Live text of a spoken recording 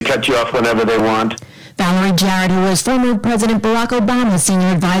cut you off whenever they want. Valerie Jarrett, who was former President Barack Obama's senior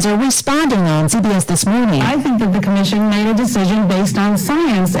advisor, responding on CBS This Morning. I think that the commission made a decision based on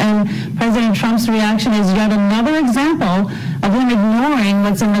science, and President Trump's reaction is yet another example of him ignoring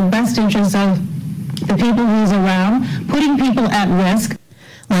what's in the best interest of the people he's around, putting people at risk.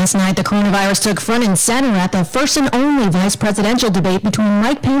 Last night, the coronavirus took front and center at the first and only vice presidential debate between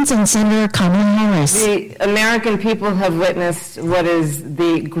Mike Pence and Senator Kamala Harris. The American people have witnessed what is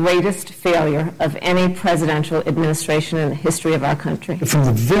the greatest failure of any presidential administration in the history of our country. From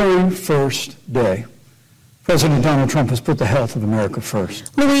the very first day, President Donald Trump has put the health of America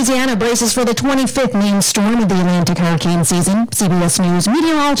first. Louisiana braces for the 25th named storm of the Atlantic hurricane season. CBS News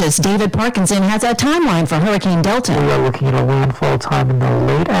meteorologist David Parkinson has a timeline for Hurricane Delta. We are looking at a landfall time in the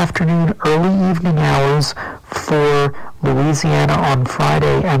late afternoon, early evening hours for Louisiana on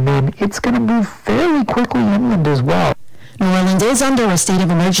Friday, and then it's going to move fairly quickly inland as well. New Orleans is under a state of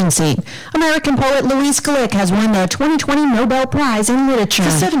emergency. American poet Louise Glick has won the 2020 Nobel Prize in Literature. The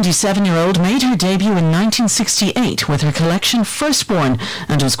 77-year-old made her debut in 1968 with her collection Firstborn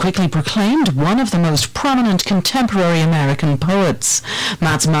and was quickly proclaimed one of the most prominent contemporary American poets.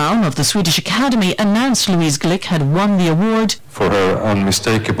 Mats Malm of the Swedish Academy announced Louise Glick had won the award for her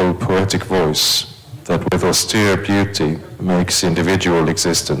unmistakable poetic voice that with austere beauty makes individual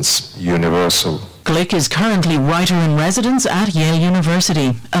existence universal. Glick is currently writer-in-residence at Yale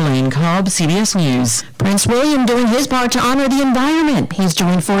University. Elaine Cobb, CBS News. Prince William doing his part to honor the environment. He's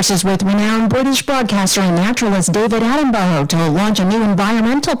joined forces with renowned British broadcaster and naturalist David Attenborough to launch a new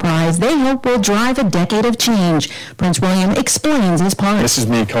environmental prize they hope will drive a decade of change. Prince William explains his part. This is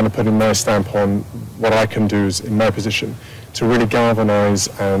me kind of putting my stamp on what I can do in my position to really galvanize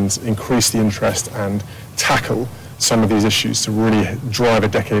and increase the interest and tackle some of these issues to really drive a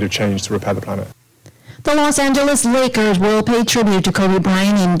decade of change to repair the planet. The Los Angeles Lakers will pay tribute to Kobe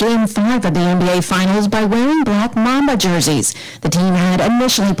Bryant in Game 5 of the NBA Finals by wearing black Mamba jerseys. The team had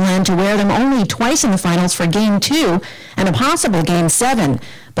initially planned to wear them only twice in the Finals for Game 2 and a possible Game 7.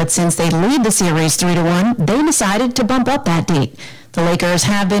 But since they lead the series 3-1, they decided to bump up that date. The Lakers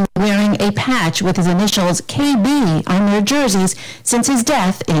have been wearing a patch with his initials KB on their jerseys since his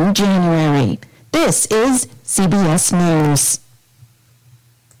death in January. This is CBS News.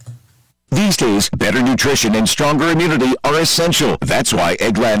 These days, better nutrition and stronger immunity are essential. That's why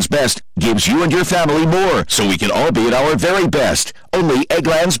Eggland's Best gives you and your family more, so we can all be at our very best. Only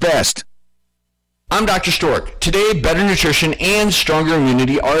Eggland's Best. I'm Dr. Stork. Today, better nutrition and stronger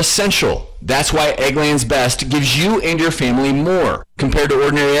immunity are essential. That's why Eggland's Best gives you and your family more. Compared to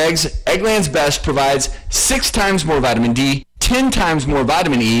ordinary eggs, Eggland's Best provides 6 times more vitamin D, 10 times more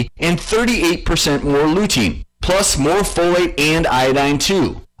vitamin E, and 38% more lutein, plus more folate and iodine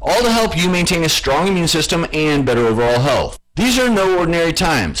too. All to help you maintain a strong immune system and better overall health. These are no ordinary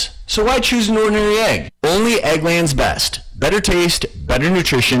times, so why choose an ordinary egg? Only Eggland's Best. Better taste, better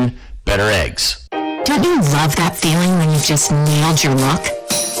nutrition, better eggs. Don't you love that feeling when you've just nailed your look?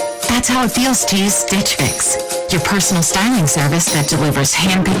 That's how it feels to use Stitch Fix, your personal styling service that delivers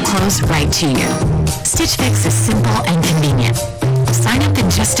hand-picked clothes right to you. Stitch Fix is simple and convenient. Sign up in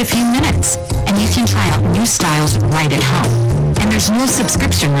just a few minutes, and you can try out new styles right at home. And there's no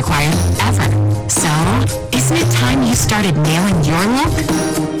subscription required ever. So, isn't it time you started nailing your look?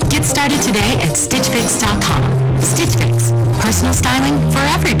 Get started today at StitchFix.com. Stitch Fix, personal styling for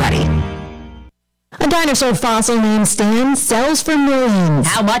everybody. A dinosaur fossil named Stan sells for millions.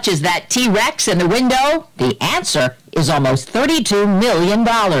 How much is that T-Rex in the window? The answer is almost $32 million.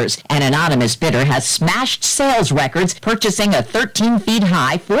 An anonymous bidder has smashed sales records purchasing a 13 feet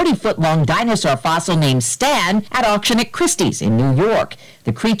high, 40 foot long dinosaur fossil named Stan at auction at Christie's in New York.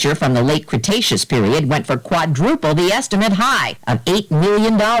 The creature from the late Cretaceous period went for quadruple the estimate high of $8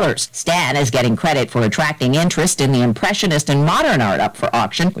 million. Stan is getting credit for attracting interest in the Impressionist and modern art up for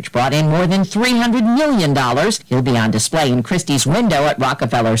auction, which brought in more than $300 million. He'll be on display in Christie's window at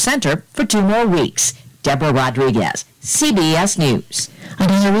Rockefeller Center for 2 more weeks. Deborah Rodriguez, CBS News.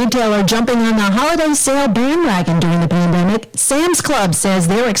 Another retailer jumping on the holiday sale bandwagon during the pandemic, Sam's Club says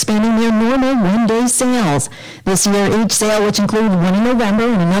they're expanding their normal one-day sales. This year, each sale, which includes one in November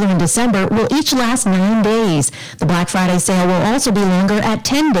and another in December, will each last 9 days. The Black Friday sale will also be longer at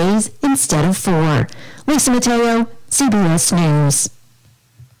 10 days instead of 4. Lisa Mateo, CBS News.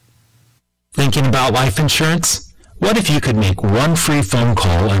 Thinking about life insurance? What if you could make one free phone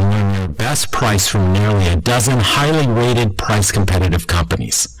call and learn your best price from nearly a dozen highly rated price-competitive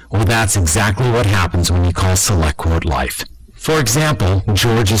companies? Well, that's exactly what happens when you call SelectQuote Life. For example,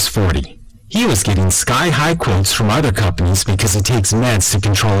 George is 40. He was getting sky-high quotes from other companies because he takes meds to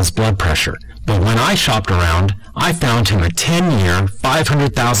control his blood pressure. But when I shopped around, I found him a 10-year,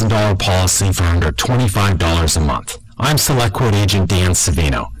 $500,000 policy for under $25 a month. I'm SelectQuote agent Dan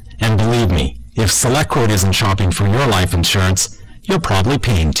Savino. And believe me, if SelectQuote isn't shopping for your life insurance, you're probably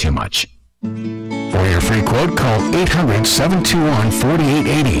paying too much. For your free quote, call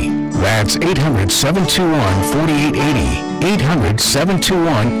 800-721-4880. That's 800-721-4880.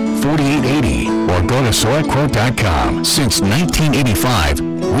 800-721-4880. Or go to SelectQuote.com. Since 1985,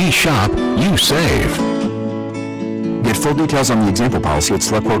 we shop, you save. Get full details on the example policy at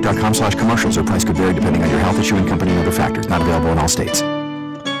SelectQuote.com/commercials. Or price could vary depending on your health, issuing company, and other factors. Not available in all states.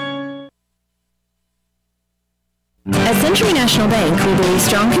 At Century National Bank, we believe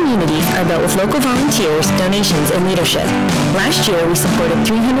strong communities are built with local volunteers, donations, and leadership. Last year, we supported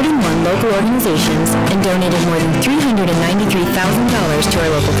 301 local organizations and donated more than $393,000 to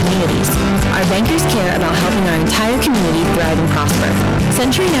our local communities. Our bankers care about helping our entire community thrive and prosper.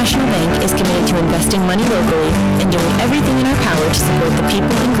 Century National Bank is committed to investing money locally and doing everything in our power to support the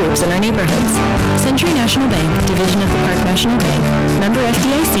people and groups in our neighborhoods. Century National Bank, division of the Park National Bank, member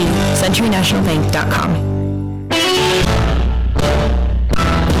FDIC, centurynationalbank.com.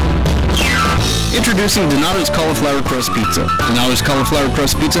 Introducing Donato's Cauliflower Crust Pizza. Donato's Cauliflower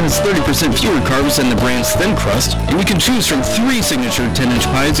Crust Pizza has 30% fewer carbs than the brand's thin crust, and you can choose from 3 signature 10-inch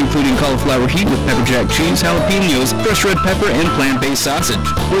pies, including cauliflower heat with pepper jack cheese, jalapenos, fresh red pepper, and plant-based sausage,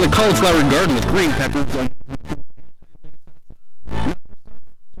 or the cauliflower garden with green pepper.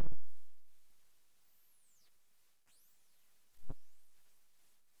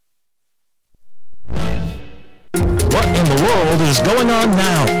 What in the world is going on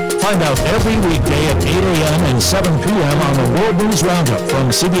now? Find out every weekday at 8 a.m. and 7 p.m. on the World News Roundup from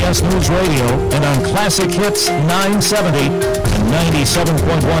CBS News Radio and on Classic Hits 970 and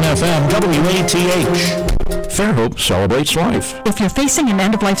 97.1 FM WATH. Fairhope celebrates life. If you're facing an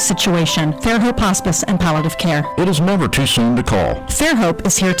end-of-life situation, Fairhope Hospice and Palliative Care. It is never too soon to call. Fairhope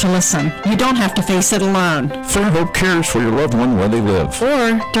is here to listen. You don't have to face it alone. Fairhope cares for your loved one where they live.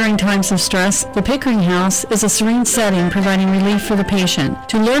 Or, during times of stress, the Pickering House is a serene setting providing relief for the patient.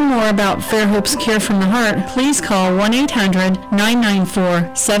 To learn more about Fairhope's Care from the Heart, please call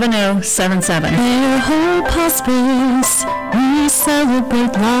 1-800-994-7077. Fairhope Hospice, we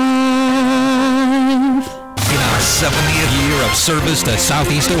celebrate life. In our 70th year of service to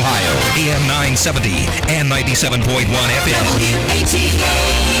Southeast Ohio, AM 970 and 97.1 FM.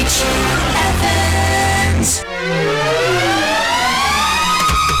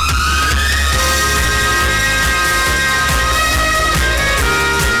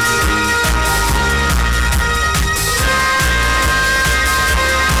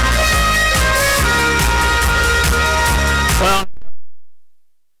 WATH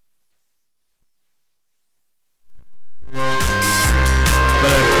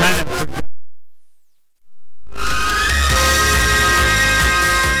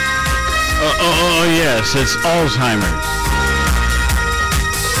Well, yes, it's Alzheimer's.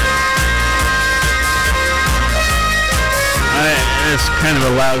 It's kind of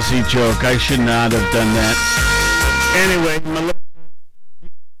a lousy joke. I should not have done that. Anyway,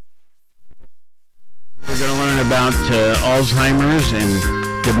 we're going to learn about Alzheimer's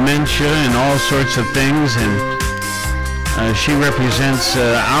and dementia and all sorts of things, and she represents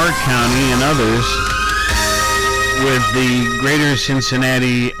our county and others with the Greater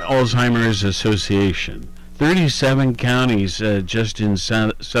Cincinnati Alzheimer's Association. 37 counties just in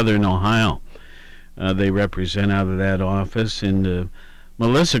southern Ohio. They represent out of that office. And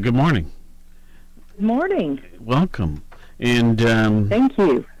Melissa, good morning. Good morning. Welcome. And thank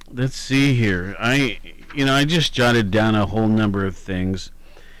you. Let's see here. I just jotted down a whole number of things.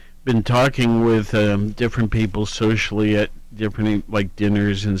 Been talking with different people socially at different like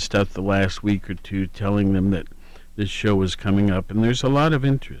dinners and stuff the last week or two, telling them that this show was coming up, and there's a lot of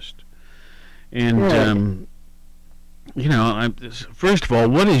interest. And first of all,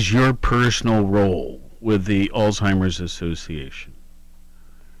 what is your personal role with the Alzheimer's Association?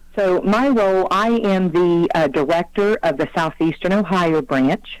 So my role, I am the director of the Southeastern Ohio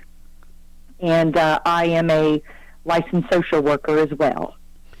branch, and I am a licensed social worker as well.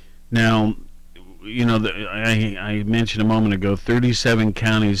 Now, I mentioned a moment ago, 37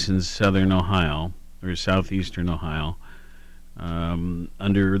 counties in southern Ohio, or southeastern Ohio,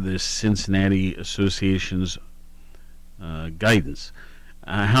 under the Cincinnati Association's guidance.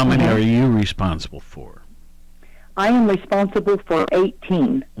 How many are you responsible for? I am responsible for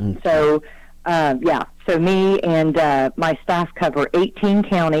 18. Okay. So, so me and my staff cover 18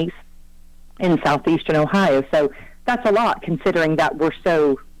 counties in southeastern Ohio. So that's a lot, considering that we're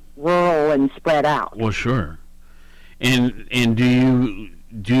so rural and spread out. Well, sure. And do you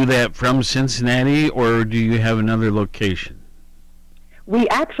do that from Cincinnati, or do you have another location? We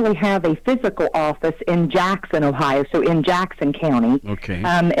actually have a physical office in Jackson, Ohio, so in Jackson County. Okay.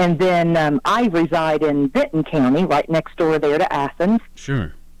 And then I reside in Benton County, right next door there to Athens.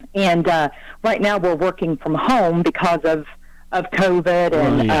 Sure. And right now we're working from home because of COVID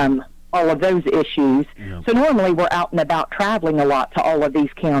and all of those issues. Yeah. So normally we're out and about traveling a lot to all of these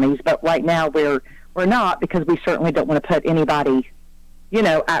counties, but right now we're not, because we certainly don't want to put anybody,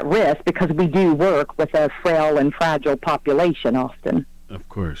 at risk, because we do work with a frail and fragile population often. Of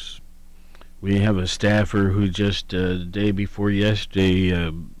course. We have a staffer who just day before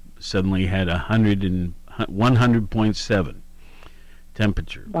yesterday suddenly had 100.7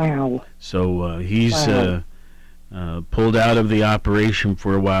 temperature. Wow. So he's pulled out of the operation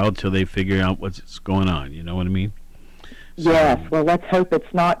for a while till they figure out what's going on. You know what I mean? Yes. Well, let's hope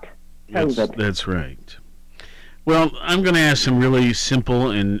it's not COVID. That's right. Well, I'm going to ask some really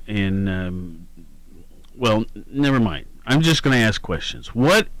simple and well, never mind. I'm just going to ask questions.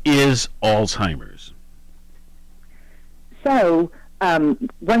 What is Alzheimer's? So,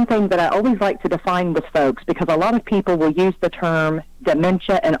 one thing that I always like to define with folks, because a lot of people will use the term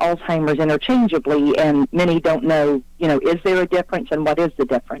dementia and Alzheimer's interchangeably, and many don't know, is there a difference, and what is the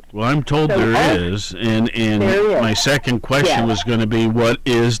difference? Well, I'm told there is, and there is. My second question was going to be, what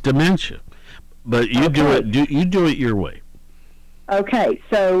is dementia? But you do it your way. Okay,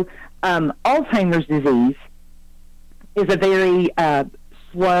 so Alzheimer's disease is a very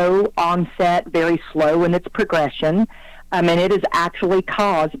slow onset, very slow in its progression, and it is actually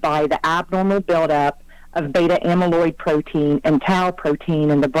caused by the abnormal buildup of beta amyloid protein and tau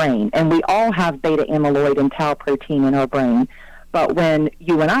protein in the brain. And we all have beta amyloid and tau protein in our brain. But when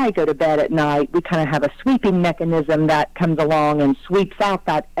you and I go to bed at night, we kind of have a sweeping mechanism that comes along and sweeps out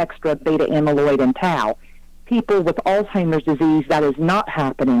that extra beta amyloid and tau. People with Alzheimer's disease, that is not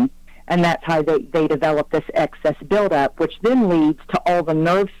happening, and that's how they develop this excess buildup, which then leads to all the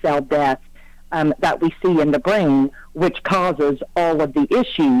nerve cell death that we see in the brain, which causes all of the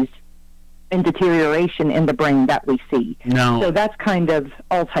issues and deterioration in the brain that we see. Now, so that's kind of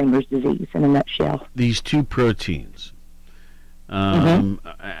Alzheimer's disease in a nutshell. These two proteins,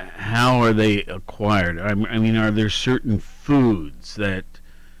 how are they acquired? I mean, are there certain foods that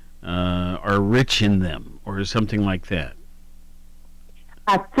are rich in them, or something like that?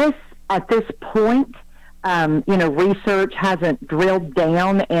 At this point, research hasn't drilled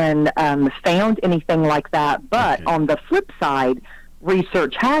down and found anything like that. But on the flip side,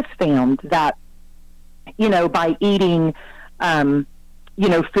 research has found that, by eating,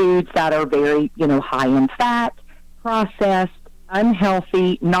 foods that are very, high in fat, processed,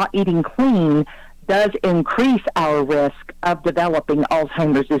 unhealthy, not eating clean, does increase our risk of developing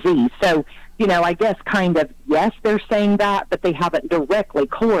Alzheimer's disease. So, I guess kind of, yes, they're saying that, but they haven't directly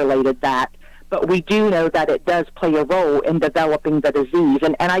correlated that. But we do know that it does play a role in developing the disease.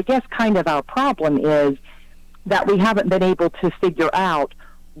 And I guess kind of our problem is that we haven't been able to figure out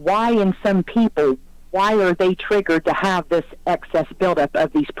why in some people, why are they triggered to have this excess buildup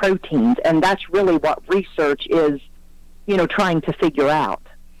of these proteins? And that's really what research is, trying to figure out.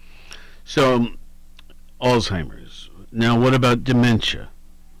 So, Alzheimer's. Now, what about dementia?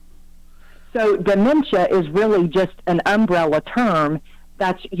 So, dementia is really just an umbrella term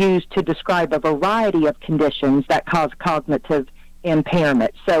that's used to describe a variety of conditions that cause cognitive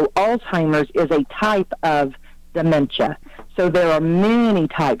impairment. So Alzheimer's is a type of dementia. So there are many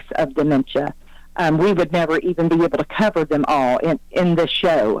types of dementia. We would never even be able to cover them all in this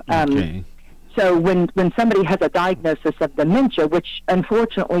show. So when somebody has a diagnosis of dementia, which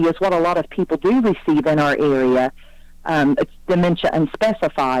unfortunately is what a lot of people do receive in our area, it's dementia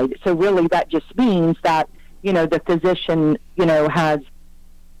unspecified. So really that just means that, the physician, has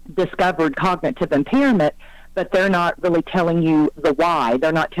discovered cognitive impairment, but they're not really telling you the why.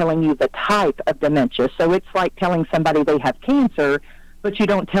 They're not telling you the type of dementia. So it's like telling somebody they have cancer, but you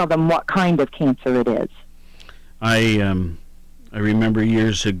don't tell them what kind of cancer it is. I remember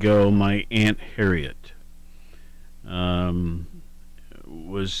years ago my Aunt Harriet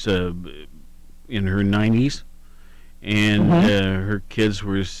was in her 90s, and her kids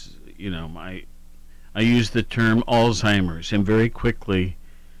were, I used the term Alzheimer's, and very quickly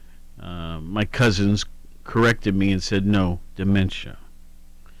my cousins corrected me and said, no, dementia.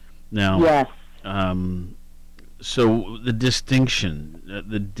 Now, yes. So the distinction,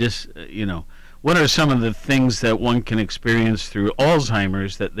 what are some of the things that one can experience through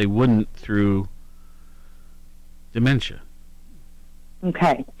Alzheimer's that they wouldn't through dementia?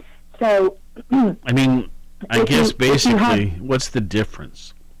 Okay. So, I guess basically, what's the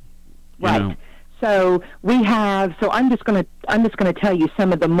difference? Right. So we have. So I'm just going to tell you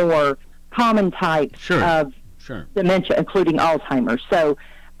some of the more common types of dementia, including Alzheimer's. So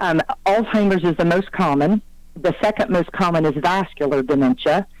Alzheimer's is the most common. The second most common is vascular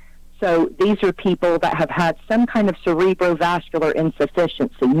dementia. So these are people that have had some kind of cerebrovascular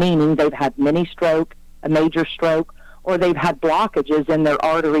insufficiency, meaning they've had mini stroke, a major stroke, or they've had blockages in their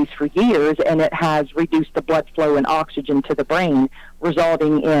arteries for years, and it has reduced the blood flow and oxygen to the brain,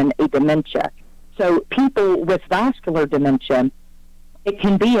 resulting in a dementia. So people with vascular dementia, it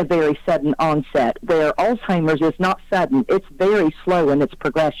can be a very sudden onset, where Alzheimer's is not sudden. It's very slow in its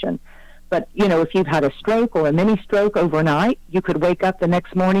progression. But, if you've had a stroke or a mini stroke overnight, you could wake up the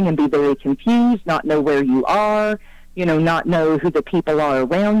next morning and be very confused, not know where you are, not know who the people are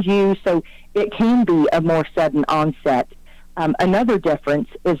around you. So it can be a more sudden onset. Another difference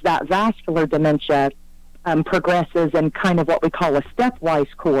is that vascular dementia progresses in kind of what we call a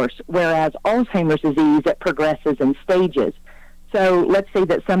stepwise course, whereas Alzheimer's disease, it progresses in stages. So let's say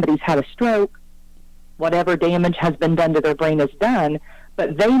that somebody's had a stroke, whatever damage has been done to their brain is done,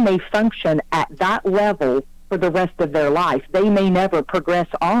 but they may function at that level for the rest of their life. They may never progress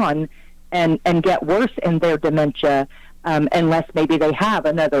on and get worse in their dementia unless maybe they have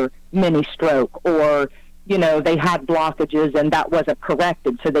another mini stroke, or, they had blockages and that wasn't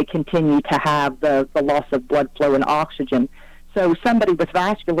corrected, so they continue to have the loss of blood flow and oxygen. So somebody with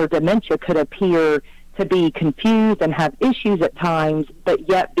vascular dementia could appear to be confused and have issues at times, but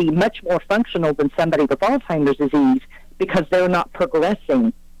yet be much more functional than somebody with Alzheimer's disease, because they're not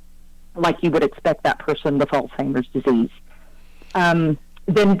progressing like you would expect that person with Alzheimer's disease.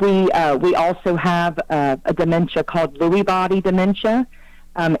 Then we also have a dementia called Lewy body dementia,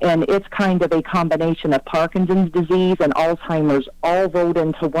 and it's kind of a combination of Parkinson's disease and Alzheimer's all rolled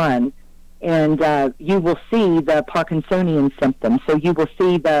into one. And you will see the Parkinsonian symptoms. So you will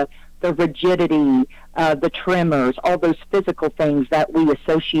see the rigidity, the tremors, all those physical things that we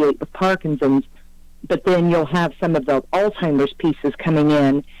associate with Parkinson's. But then you'll have some of the Alzheimer's pieces coming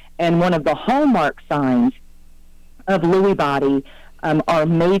in, and one of the hallmark signs of Lewy body are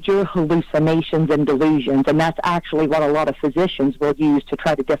major hallucinations and delusions, and that's actually what a lot of physicians will use to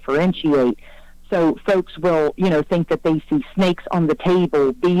try to differentiate. So folks will, think that they see snakes on the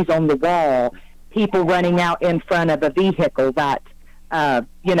table, bees on the wall, people running out in front of a vehicle that,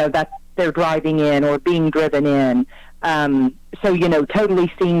 that they're driving in or being driven in. So,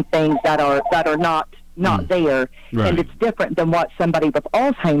 totally seeing things that are not there. Right. And it's different than what somebody with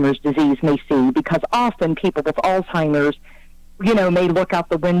Alzheimer's disease may see, because often people with Alzheimer's, may look out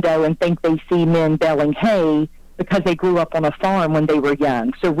the window and think they see men baling hay because they grew up on a farm when they were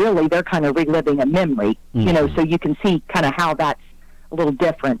young. So really, they're kind of reliving a memory, so you can see kind of how that's a little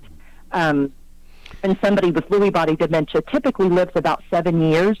different. And somebody with Lewy body dementia typically lives about 7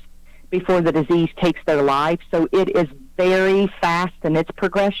 years before the disease takes their life. So it is very fast in its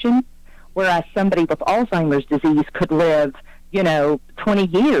progression, whereas somebody with Alzheimer's disease could live, 20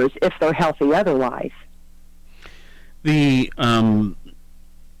 years if they're healthy otherwise. I'm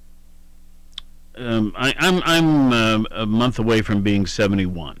a month away from being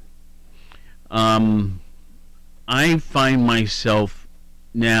 71. I find myself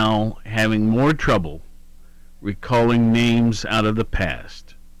now having more trouble recalling names out of the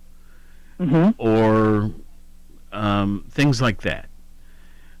past, or things like that.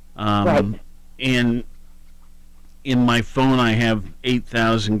 Right. And in my phone, I have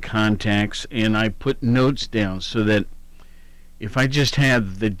 8,000 contacts, and I put notes down so that if I just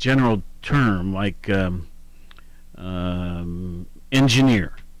have the general term, like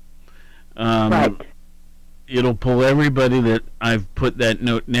engineer, it'll pull everybody that I've put that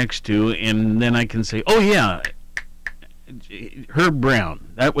note next to, and then I can say, oh yeah, Herb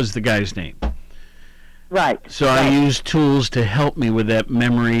Brown, that was the guy's name. Right. So I use tools to help me with that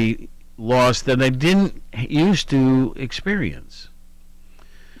memory loss that I didn't used to experience.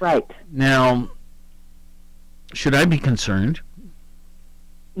 Right. Now, should I be concerned?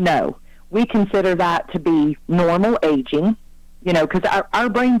 No. We consider that to be normal aging, because our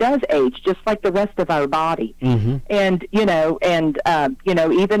brain does age just like the rest of our body. And, even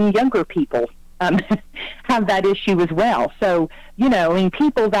younger people have that issue as well. So,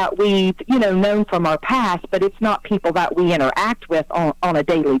 people that we've, known from our past, but it's not people that we interact with on a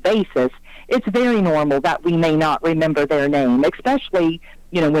daily basis. It's very normal that we may not remember their name, especially,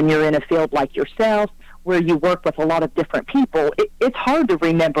 when you're in a field like yourself, where you work with a lot of different people. It's hard to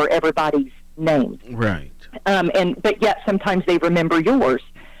remember everybody's name. Right. But yet sometimes they remember yours.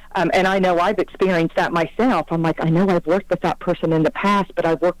 And I know I've experienced that myself. I'm like, I know I've worked with that person in the past, but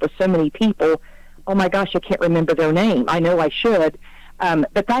I've worked with so many people. Oh my gosh, I can't remember their name. I know I should.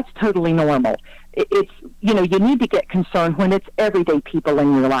 But that's totally normal. It's, you need to get concerned when it's everyday people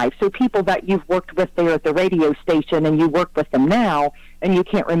in your life. So people that you've worked with there at the radio station and you work with them now and you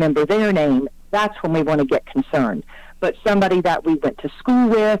can't remember their name, that's when we want to get concerned. But somebody that we went to school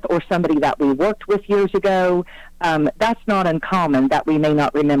with or somebody that we worked with years ago, that's not uncommon that we may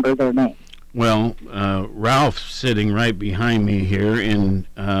not remember their name. Well, Ralph's sitting right behind me here in,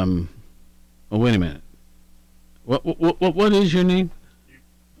 wait a minute. What is your name?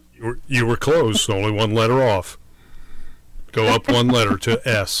 You were close, only one letter off. Go up one letter to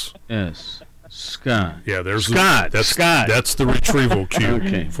S. S. Scott. Yeah, there's Scott. Scott. That's the retrieval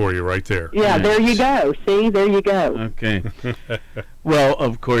cue for you right there. Yeah, there you go. See, there you go. Okay. Well,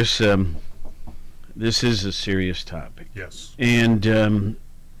 of course, this is a serious topic. Yes. And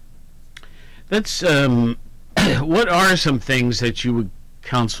that's what are some things that you would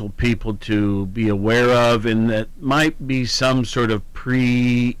counsel people to be aware of and that might be some sort of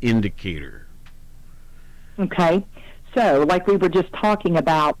pre-indicator? Okay. So, like we were just talking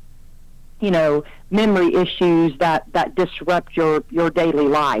about, memory issues that disrupt your daily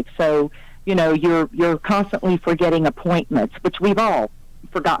life. So, you're constantly forgetting appointments, which we've all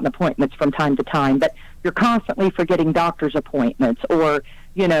forgotten appointments from time to time, but you're constantly forgetting doctor's appointments, or,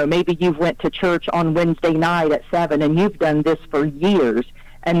 maybe you've went to church on Wednesday night at 7 and you've done this for years,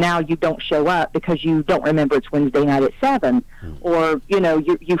 and now you don't show up because you don't remember it's Wednesday night at 7. Or,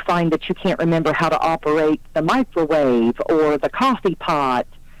 you find that you can't remember how to operate the microwave or the coffee pot,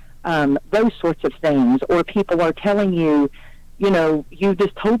 those sorts of things. Or people are telling you, you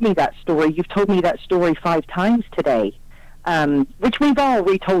just told me that story. You've told me that story 5 times today, which we've all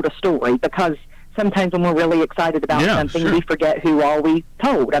retold a story, because sometimes when we're really excited about something, we forget who all we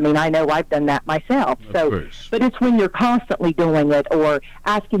told. I mean, I know I've done that myself. So, but it's when you're constantly doing it or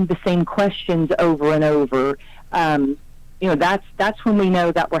asking the same questions over and over. That's when we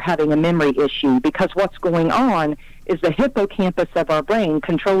know that we're having a memory issue, because what's going on is the hippocampus of our brain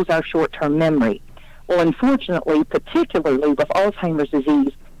controls our short-term memory. Well, unfortunately, particularly with Alzheimer's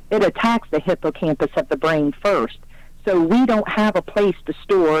disease, it attacks the hippocampus of the brain first. So we don't have a place to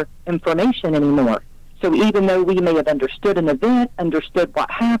store information anymore. So even though we may have understood an event, understood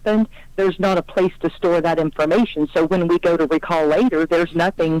what happened, there's not a place to store that information. So when we go to recall later, there's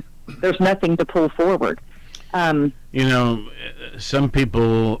nothing to pull forward. Some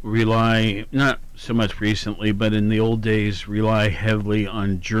people rely, not so much recently, but in the old days, rely heavily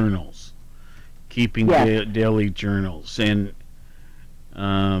on journals, keeping daily journals. And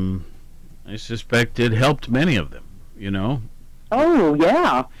I suspect it helped many of them. Oh,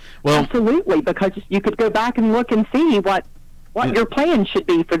 yeah. Well, absolutely, because you could go back and look and see what your plan should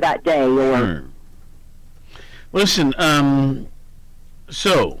be for that day. Or sure. Listen,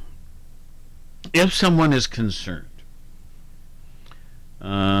 so if someone is concerned,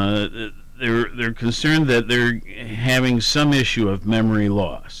 they're concerned that they're having some issue of memory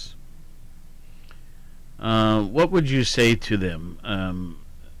loss, what would you say to them?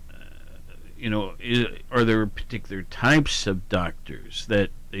 Are there particular types of doctors that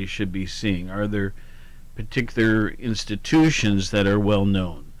they should be seeing? Are there particular institutions that are well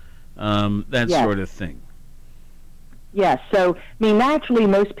known? That sort of thing. Yes. So, naturally,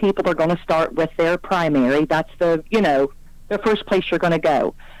 most people are going to start with their primary. That's the first place you're going to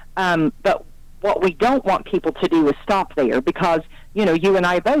go. But what we don't want people to do is stop there, because, you and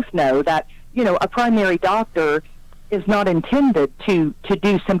I both know that, a primary doctor is not intended to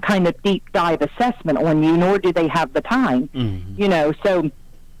do some kind of deep dive assessment on you, nor do they have the time.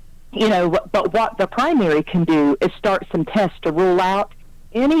 But what the primary can do is start some tests to rule out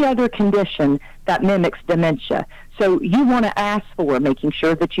any other condition that mimics dementia. So you want to ask for making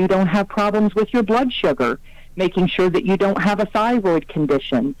sure that you don't have problems with your blood sugar, making sure that you don't have a thyroid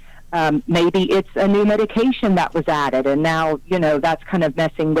condition. Maybe it's a new medication that was added, and now, that's kind of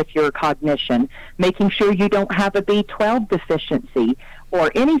messing with your cognition. Making sure you don't have a B12 deficiency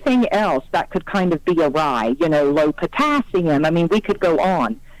or anything else that could kind of be awry, low potassium. We could go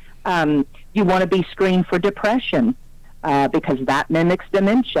on. You want to be screened for depression, because that mimics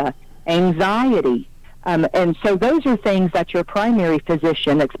dementia, anxiety. And so those are things that your primary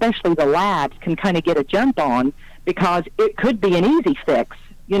physician, especially the labs, can kind of get a jump on, because it could be an easy fix.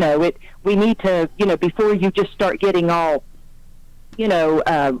 We need to, before you just start getting all,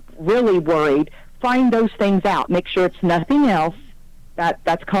 really worried, find those things out. Make sure it's nothing else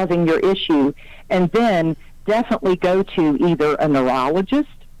that's causing your issue. And then definitely go to either a neurologist.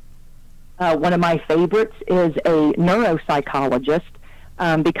 One of my favorites is a neuropsychologist,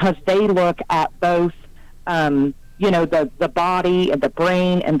 because they look at both, the body and the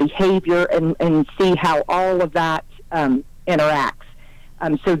brain and behavior, and see how all of that interacts.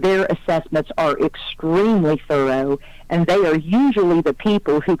 So their assessments are extremely thorough, and they are usually the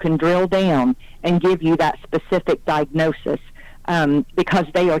people who can drill down and give you that specific diagnosis because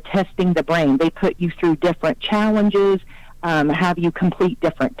they are testing the brain. They put you through different challenges, have you complete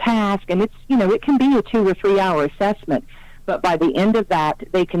different tasks, and it's, it can be a 2 or 3 hour assessment. But by the end of that,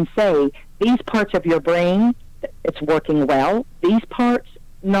 they can say, these parts of your brain, it's working well. These parts,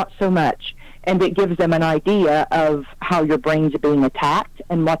 not so much. And it gives them an idea of how your brain's being attacked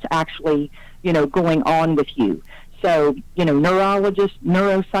and what's actually, going on with you. So, neurologists,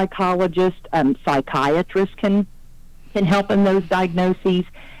 neuropsychologists, psychiatrists can help in those diagnoses.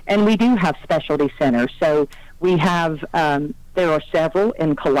 And we do have specialty centers. So we have, there are several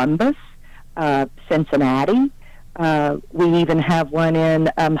in Columbus, Cincinnati. We even have one in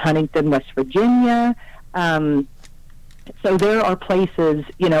Huntington, West Virginia. So there are places,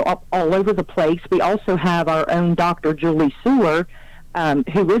 all over the place. We also have our own Dr. Julie Sewer,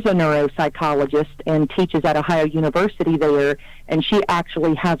 who is a neuropsychologist and teaches at Ohio University there, and she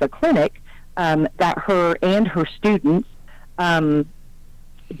actually has a clinic that her and her students do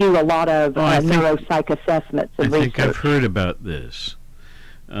a lot of neuropsych assessments and research. I think I've heard about this.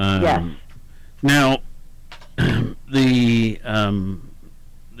 Yes. Now, the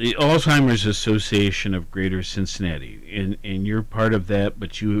Alzheimer's Association of Greater Cincinnati, and you're part of that,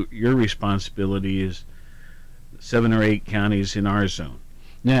 but your responsibility is 7 or 8 counties in our zone.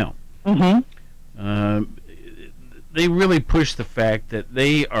 Now, they really push the fact that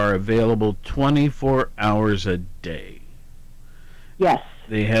they are available 24 hours a day. Yes.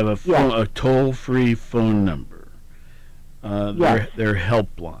 They have a toll-free phone number. Their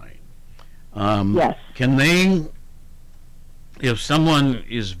helpline. Yes. Can they, if someone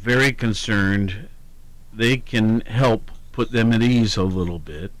is very concerned, they can help put them at ease a little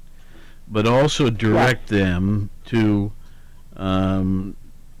bit, but also direct them to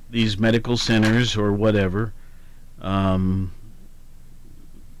these medical centers or whatever. They're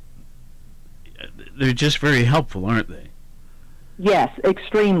just very helpful, aren't they? Yes,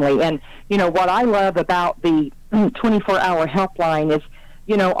 extremely. And, what I love about the 24-hour helpline is,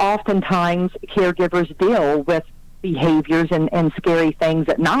 oftentimes caregivers deal with behaviors and scary things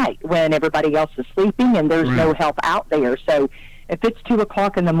at night when everybody else is sleeping and there's no help out there. So if it's 2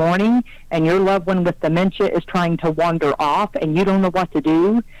 o'clock in the morning and your loved one with dementia is trying to wander off and you don't know what to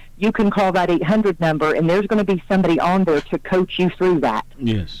do, you can call that 800 number and there's going to be somebody on there to coach you through that.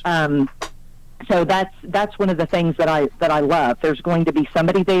 Yes. So that's one of the things that I love. There's going to be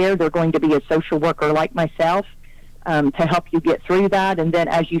somebody there. They're going to be a social worker like myself to help you get through that. And then,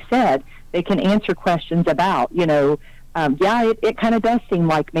 as you said, they can answer questions about, it kind of does seem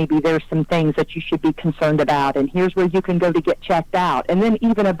like maybe there's some things that you should be concerned about, and here's where you can go to get checked out. And then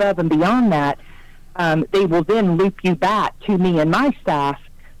even above and beyond that, they will then loop you back to me and my staff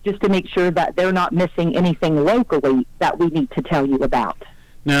just to make sure that they're not missing anything locally that we need to tell you about.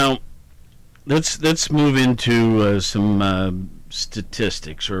 Now, let's move into some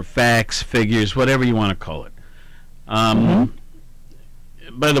statistics or facts, figures, whatever you want to call it.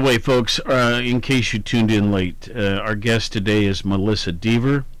 By the way, folks, in case you tuned in late, our guest today is Melissa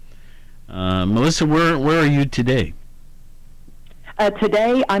Deaver. Melissa, where are you today?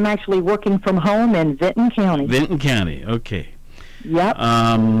 Today, I'm actually working from home in Vinton County. Vinton County, okay. Yep.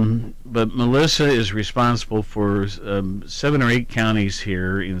 But Melissa is responsible for 7 or 8 counties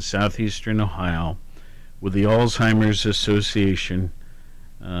here in southeastern Ohio with the Alzheimer's Association,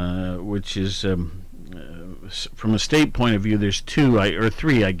 which is, from a state point of view, there's 2 or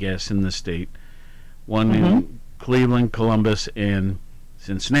 3, I guess, in the state. One in Cleveland, Columbus, and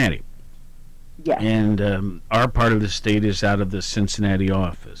Cincinnati. Yes. And our part of the state is out of the Cincinnati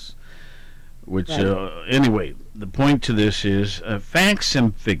office. Which, anyway, the point to this is facts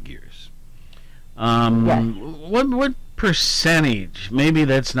and figures. What percentage, maybe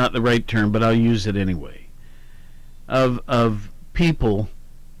that's not the right term, but I'll use it anyway, of people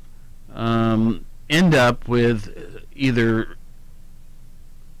end up with either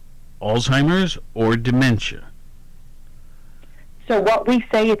Alzheimer's or dementia? So what we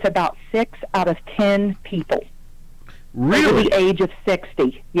say, it's about 6 out of 10 people. Really? Over the age of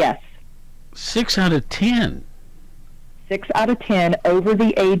 60, yes. 6 out of 10? 6 out of 10 over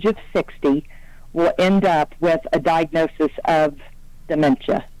the age of 60 will end up with a diagnosis of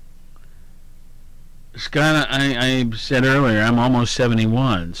dementia. Scott, I said earlier, I'm almost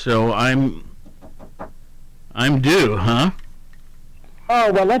 71, so I'm due, huh?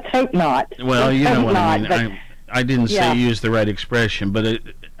 Oh, well, let's hope not. Well, you know what I mean. I didn't say use the right expression, but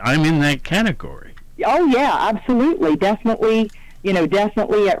I'm in that category. Oh, yeah, absolutely. Definitely,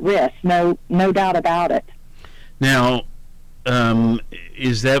 definitely at risk. No doubt about it. Now,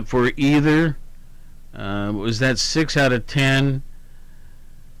 is that for either? Was that 6 out of 10?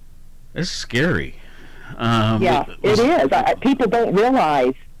 That's scary. Yeah, it is. People don't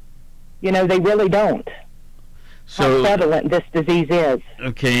realize, they really don't, how prevalent this disease is.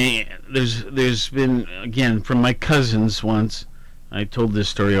 Okay, there's been, again, from my cousins once, I told this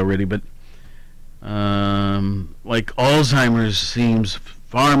story already, but like Alzheimer's seems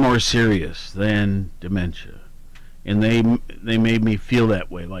far more serious than dementia. And they made me feel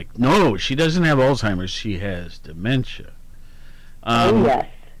that way. Like, no, she doesn't have Alzheimer's, she has dementia. Oh, yes.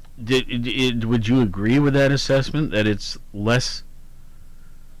 Would you agree with that assessment, that it's less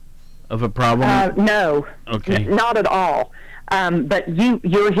of a problem? No. Okay. Not at all. But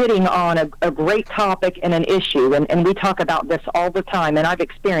you're hitting on a great topic and an issue, and we talk about this all the time, and I've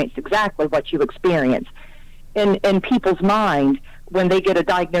experienced exactly what you experience. In people's mind, when they get a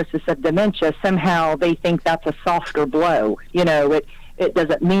diagnosis of dementia, somehow they think that's a softer blow. It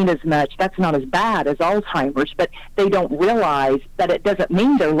doesn't mean as much. That's not as bad as Alzheimer's, but they don't realize that it doesn't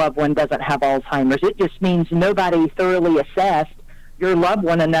mean their loved one doesn't have Alzheimer's. It just means nobody thoroughly assessed your loved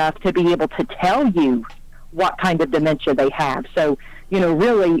one enough to be able to tell you what kind of dementia they have. So,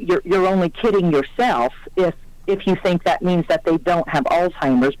 really, you're only kidding yourself if you think that means that they don't have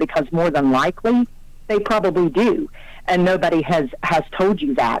Alzheimer's, because more than likely they probably do, and nobody has told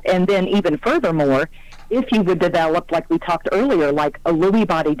you that. And then even furthermore, if you would develop, like we talked earlier, like a Lewy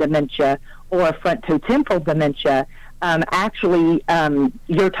body dementia or a frontotemporal dementia, actually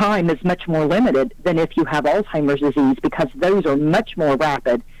your time is much more limited than if you have Alzheimer's disease, because those are much more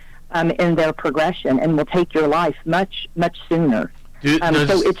rapid in their progression and will take your life much, much sooner.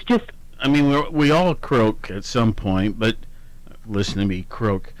 So it's just... I mean, we all croak at some point, but listen to me,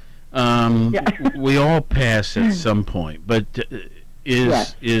 croak. We all pass at some point, but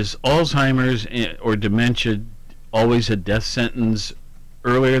is Alzheimer's or dementia always a death sentence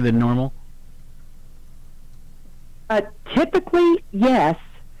earlier than normal? Typically, yes.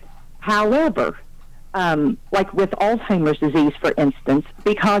 However, like with Alzheimer's disease, for instance,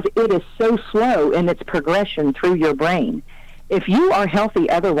 because it is so slow in its progression through your brain, if you are healthy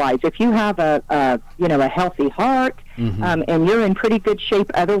otherwise, if you have a healthy heart, and you're in pretty good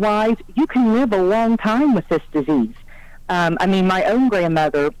shape otherwise, you can live a long time with this disease. I mean, my own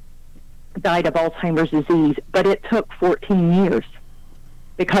grandmother died of Alzheimer's disease, but it took 14 years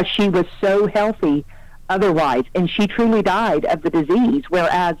because she was so healthy otherwise, and she truly died of the disease,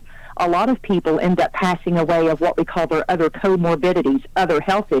 whereas a lot of people end up passing away of what we call their other comorbidities, other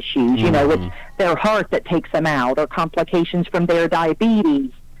health issues. It's their heart that takes them out, or complications from their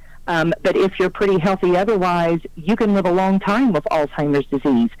diabetes. But if you're pretty healthy otherwise, you can live a long time with Alzheimer's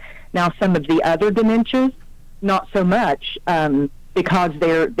disease. Now, some of the other dementias, not so much, because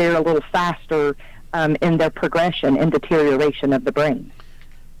they're a little faster in their progression and deterioration of the brain.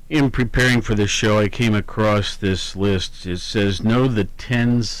 In preparing for this show, I came across this list. It says, know the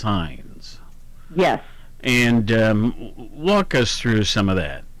 10 signs. Yes. And walk us through some of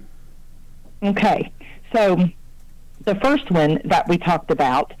that. Okay. So the first one that we talked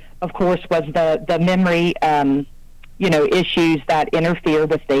about, of course, was the memory, issues that interfere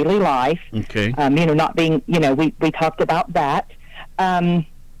with daily life. Okay. Not being, we talked about that. And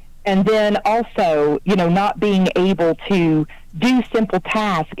then also, not being able to do simple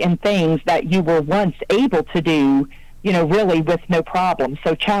tasks and things that you were once able to do, really with no problem.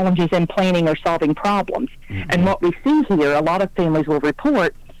 So challenges in planning or solving problems. And what we see here, a lot of families will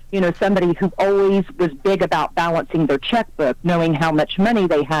report, somebody who always was big about balancing their checkbook, knowing how much money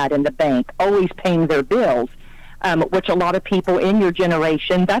they had in the bank, always paying their bills, which a lot of people in your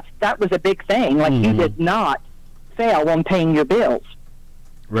generation, that was a big thing. Like, you did not fail on paying your bills.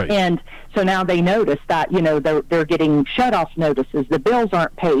 Right. And so now they notice that, they're getting shut-off notices. The bills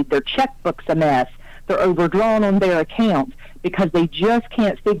aren't paid. Their checkbook's a mess. They're overdrawn on their account because they just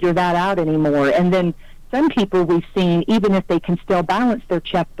can't figure that out anymore. And then some people we've seen, even if they can still balance their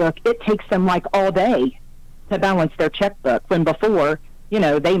checkbook, it takes them like all day to balance their checkbook, when before,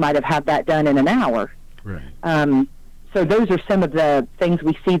 they might have had that done in an hour. Right. So those are some of the things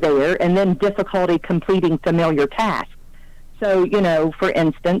we see there. And then difficulty completing familiar tasks. So, for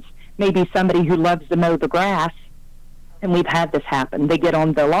instance, maybe somebody who loves to mow the grass, and we've had this happen. They get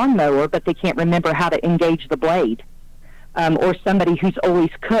on the lawnmower, but they can't remember how to engage the blade. Or somebody who's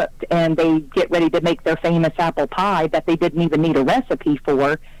always cooked, and they get ready to make their famous apple pie that they didn't even need a recipe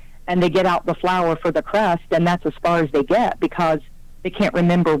for, and they get out the flour for the crust, and that's as far as they get because they can't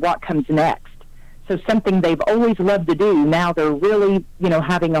remember what comes next. So something they've always loved to do, now they're really,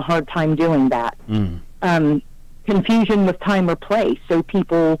 having a hard time doing that. confusion with time or place. So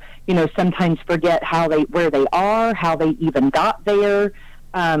people, sometimes forget where they are, how they even got there.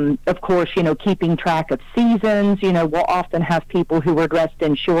 Of course, keeping track of seasons. We'll often have people who are dressed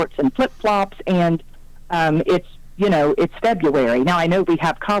in shorts and flip-flops, and it's February. Now, I know we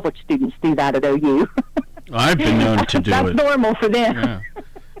have college students do that at OU. I've been known to do That's it. That's normal for them. Yeah.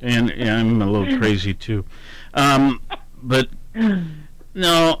 And I'm a little crazy, too. But,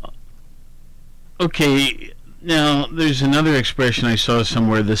 no, okay, now there's another expression I saw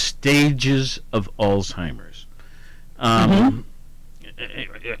somewhere, the stages of Alzheimer's. Are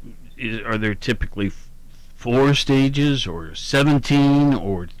there typically 4 stages or 17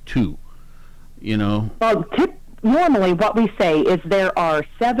 or 2? Well, normally what we say is there are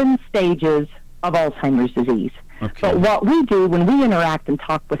 7 stages of Alzheimer's disease. Okay. But what we do when we interact and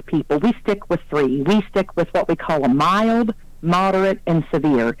talk with people, we stick with 3. We stick with what we call a mild, moderate, and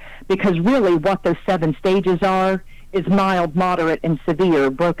severe, because really what those 7 stages are is mild, moderate, and severe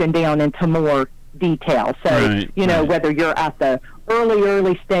broken down into more detail. So, whether you're at the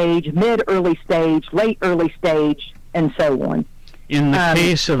early stage, mid-early stage, late early stage, and so on. In the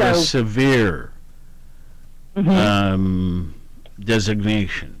case of a severe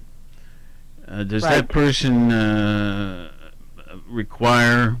designation, does that person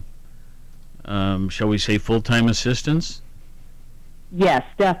require, shall we say, full-time assistance? Yes,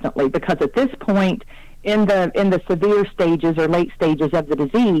 definitely, because at this point in the severe stages or late stages of the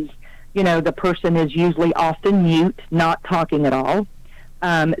disease, the person is usually often mute, not talking at all.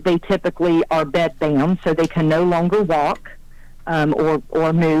 They typically are bedbound, so they can no longer walk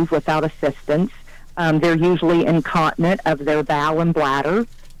or move without assistance. They're usually incontinent of their bowel and bladder.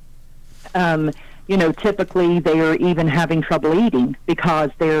 Typically they are even having trouble eating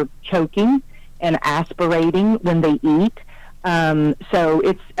because they're choking and aspirating when they eat. So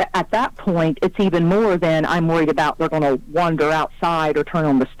it's at that point, it's even more than I'm worried about they're going to wander outside or turn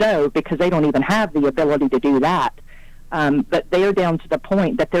on the stove, because they don't even have the ability to do that. But they're down to the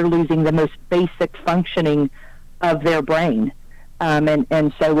point that they're losing the most basic functioning of their brain.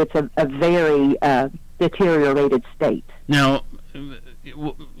 And so it's a very deteriorated state. Now,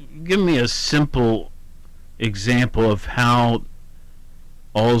 give me a simple example of how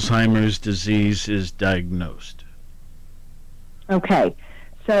Alzheimer's disease is diagnosed. Okay,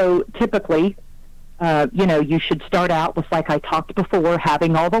 so typically, you should start out with, like I talked before,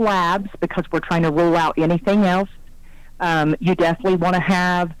 having all the labs, because we're trying to rule out anything else. You definitely want to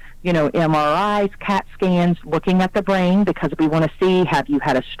have, MRIs, CAT scans, looking at the brain, because we want to see, have you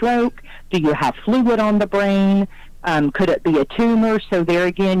had a stroke? Do you have fluid on the brain? Could it be a tumor? So there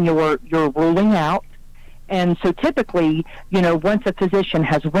again, you're ruling out. And so typically, once a physician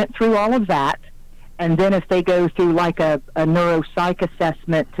has went through all of that, and then if they go through like a neuropsych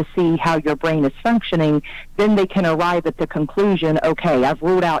assessment to see how your brain is functioning, then they can arrive at the conclusion, okay, I've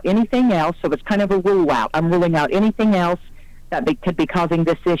ruled out anything else, so it's kind of a rule out. I'm ruling out anything else that could be causing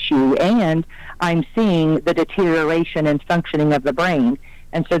this issue, and I'm seeing the deterioration and functioning of the brain.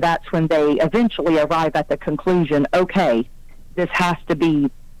 And so that's when they eventually arrive at the conclusion, okay, this has to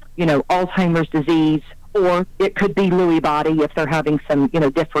be, Alzheimer's disease, or it could be Lewy body if they're having some,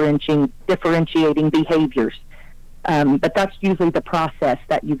 differentiating behaviors. But that's usually the process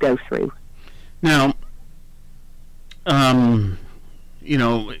that you go through. Now, I've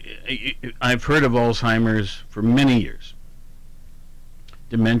heard of Alzheimer's for many years.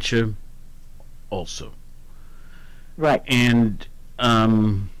 Dementia also. Right. And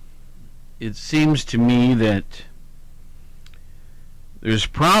it seems to me that there's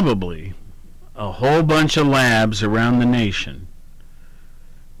probably a whole bunch of labs around the nation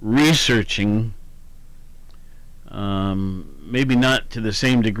researching, maybe not to the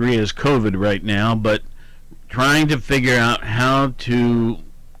same degree as COVID right now, but trying to figure out how to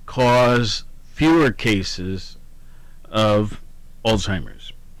cause fewer cases of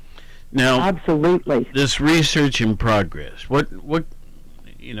Alzheimer's. Now, absolutely, this research in progress, what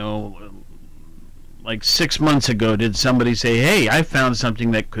like 6 months ago, did somebody say, hey, I found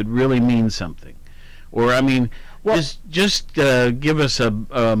something that could really mean something? Or, just give us a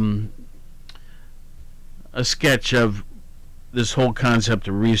sketch of this whole concept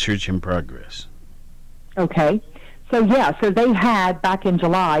of research in progress. Okay. So they had, back in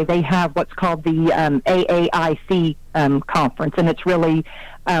July, they have what's called the AAIC conference, and it's really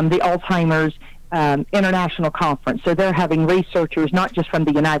the Alzheimer's international conference. So they're having researchers not just from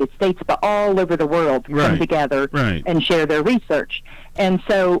the United States, but all over the world come together and share their research. And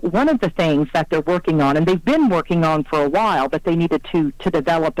so one of the things that they're working on, and they've been working on for a while, but they needed to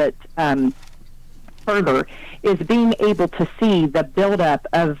develop it further, is being able to see the buildup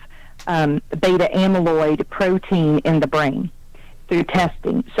of beta amyloid protein in the brain through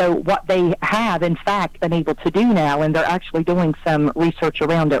testing. So what they have, in fact, been able to do now, and they're actually doing some research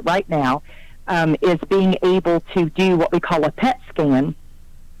around it right now, is being able to do what we call a PET scan,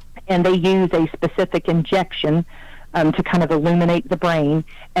 and they use a specific injection to kind of illuminate the brain,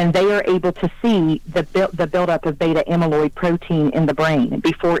 and they are able to see the buildup of beta amyloid protein in the brain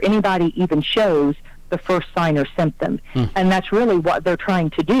before anybody even shows the first sign or symptom. And that's really what they're trying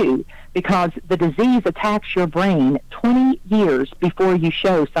to do, because the disease attacks your brain 20 years before you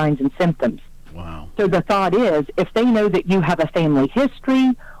show signs and symptoms. Wow. So the thought is, if they know that you have a family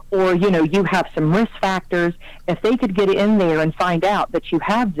history, or, you know, you have some risk factors, if they could get in there and find out that you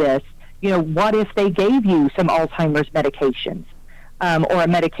have this, you know, what if they gave you some Alzheimer's medications, or a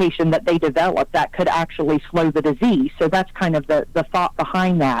medication that they developed that could actually slow the disease? So that's kind of the thought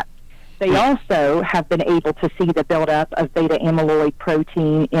behind that. They also have been able to see the buildup of beta amyloid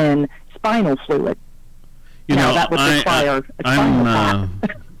protein in spinal fluid. You now, know, that would require a spinal tap.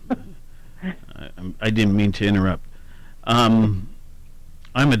 I didn't mean to interrupt. I'm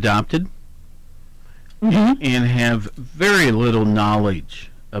adopted and have very little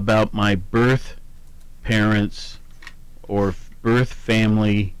knowledge about my birth parents or birth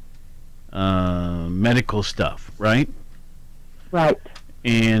family medical stuff, right? Right.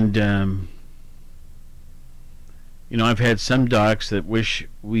 And, you know, I've had some docs that wish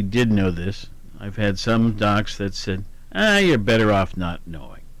we did know this. I've had some docs that said, you're better off not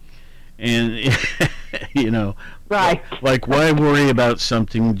knowing. And, you know, right. Like, why worry about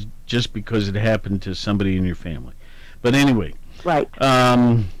something just because it happened to somebody in your family? But anyway. Right.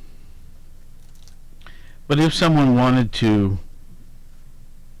 But if someone wanted to,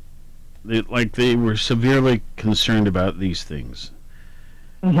 they were severely concerned about these things,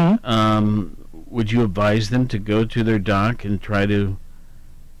 would you advise them to go to their doc and try to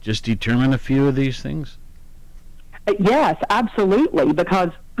just determine a few of these things? Yes, absolutely,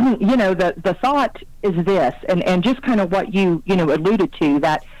 because, you know, the thought is this, and just kind of what you alluded to,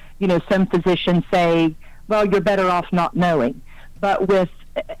 that, you know, some physicians say, well, you're better off not knowing. But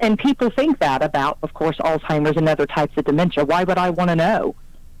and people think that about, of course, Alzheimer's and other types of dementia. Why would I want to know?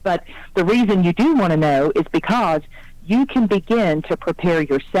 But the reason you do want to know is because you can begin to prepare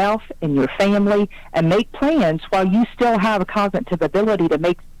yourself and your family and make plans while you still have a cognitive ability to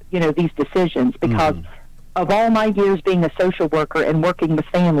make, you know, these decisions. Because of all my years being a social worker and working with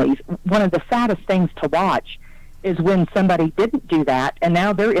families, one of the saddest things to watch is when somebody didn't do that, and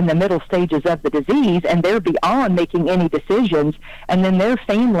now they're in the middle stages of the disease, and they're beyond making any decisions, and then their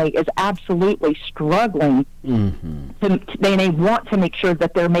family is absolutely struggling. They want to make sure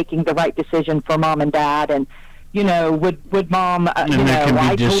that they're making the right decision for mom and dad, and, you know, would mom, and there can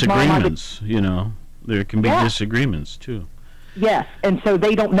be disagreements, you know. There can be disagreements, too. Yes, and so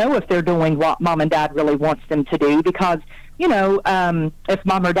they don't know if they're doing what mom and dad really wants them to do, because, you know, if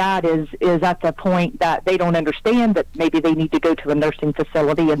mom or dad is at the point that they don't understand that maybe they need to go to a nursing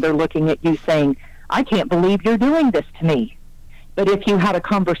facility, and they're looking at you saying, I can't believe you're doing this to me. But if you had a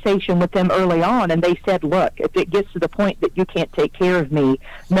conversation with them early on and they said, look, if it gets to the point that you can't take care of me,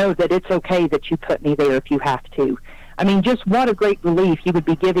 know that it's okay that you put me there if you have to. I mean, just what a great relief you would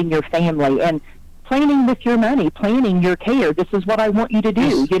be giving your family, and planning with your money, planning your care. This is what I want you to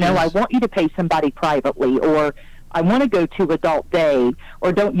do. You know, I want you to pay somebody privately, or I want to go to adult day,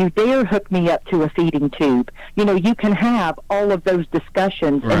 or don't you dare hook me up to a feeding tube. You know, you can have all of those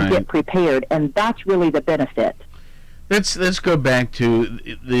discussions and get prepared, and that's really the benefit. Let's go back to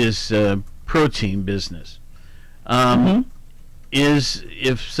this protein business. Is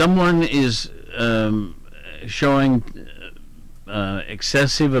if someone is showing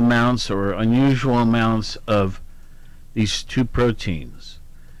excessive amounts or unusual amounts of these two proteins,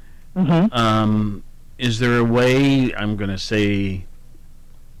 is there a way, I'm going to say,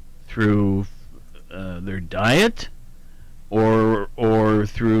 through their diet or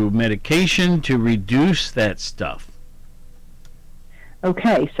through medication to reduce that stuff?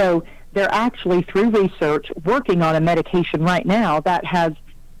 Okay, so they're actually, through research, working on a medication right now that has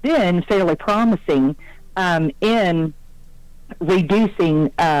been fairly promising in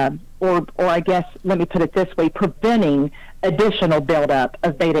reducing, or I guess, let me put it this way, preventing additional buildup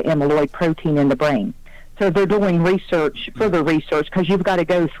of beta amyloid protein in the brain. So they're doing research, further research, because you've got to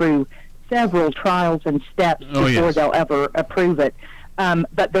go through several trials and steps before they'll ever approve it.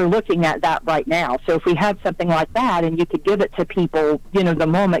 But they're looking at that right now. So if we had something like that and you could give it to people, you know, the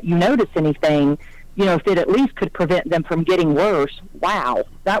moment you notice anything, you know, if it at least could prevent them from getting worse, wow,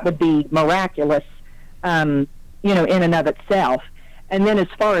 that would be miraculous, you know, in and of itself. And then as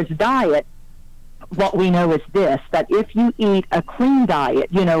far as diet, what we know is this, that if you eat a clean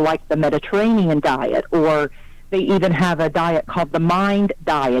diet, like the Mediterranean diet, or they even have a diet called the MIND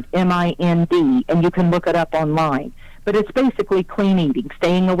diet, M-I-N-D, and you can look it up online. But it's basically clean eating,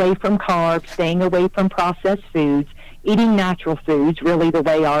 staying away from carbs, staying away from processed foods, eating natural foods, really the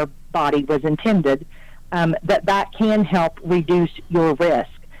way our body was intended, that can help reduce your risk,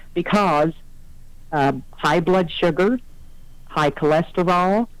 because high blood sugar, high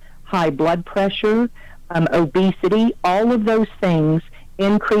cholesterol, high blood pressure, obesity, all of those things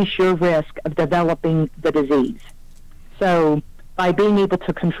increase your risk of developing the disease. So by being able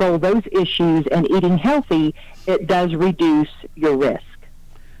to control those issues and eating healthy, it does reduce your risk.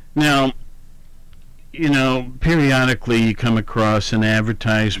 Now, periodically you come across an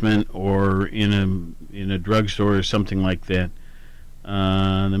advertisement or in a drugstore or something like that.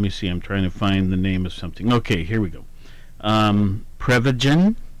 Let me see. I'm trying to find the name of something. Okay, here we go.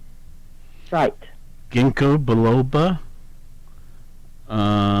 Prevagen. Right. Ginkgo biloba.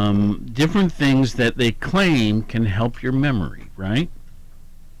 Different things that they claim can help your memory, right?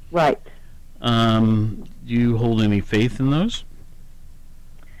 Right. Do you hold any faith in those?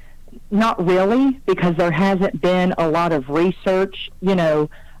 Not really, because there hasn't been a lot of research,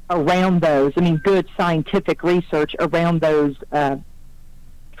 around those. Good scientific research around those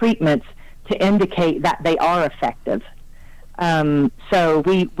treatments to indicate that they are effective. So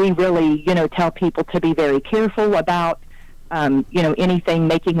we really, tell people to be very careful about, anything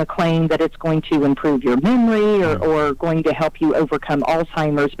making a claim that it's going to improve your memory or going to help you overcome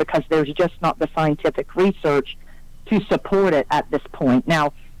Alzheimer's, because there's just not the scientific research to support it at this point.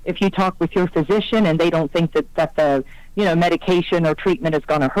 Now, if you talk with your physician and they don't think that the, medication or treatment is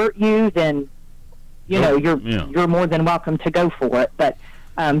going to hurt you, then, you're more than welcome to go for it. But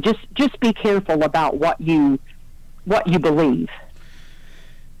just be careful about what you believe.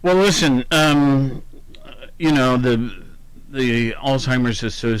 Well, listen, the Alzheimer's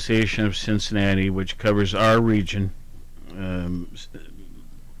Association of Cincinnati, which covers our region,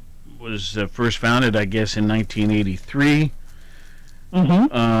 was first founded, I guess, in 1983.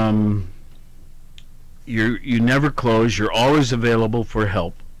 Mm-hmm. You never close. You're always available for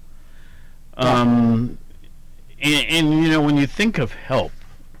help. And when you think of help,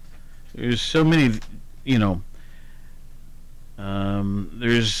 there's so many,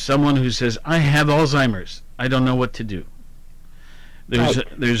 there's someone who says, I have Alzheimer's. I don't know what to do.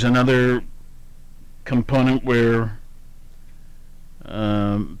 There's another component where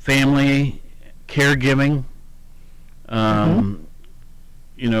family, caregiving,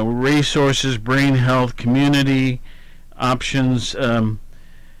 resources, brain health, community options.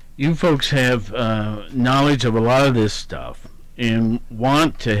 You folks have knowledge of a lot of this stuff and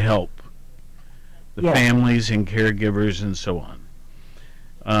want to help the families and caregivers and so on.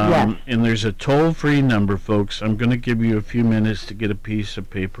 And there's a toll-free number, folks. I'm going to give you a few minutes to get a piece of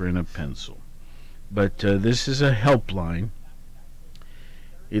paper and a pencil. But this is a helpline.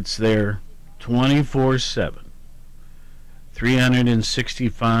 It's there 24/7.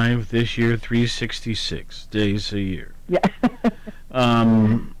 365 this year, 366 days a year. Yeah.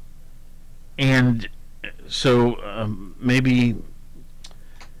 And so maybe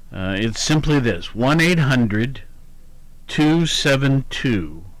it's simply this: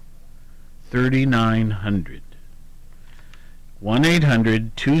 1-800-272-3900.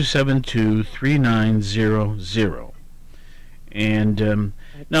 1-800-272-3900. And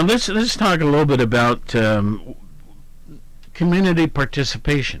now let's talk a little bit about community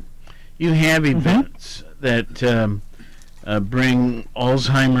participation. You have events that bring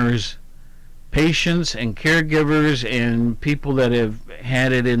Alzheimer's patients and caregivers and people that have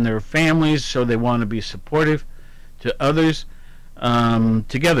had it in their families, so they want to be supportive to others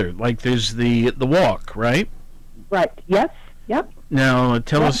together. Like there's the walk, right? Right. Yes. Yep. Now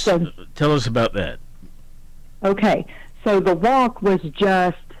tell us about that. Okay. So the walk was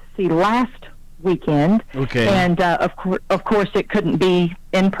just last weekend. Okay. And of course it couldn't be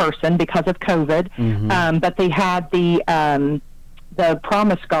in person because of COVID. But they had the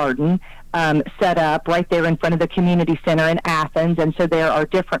Promise Garden set up right there in front of the community center in Athens, and so there are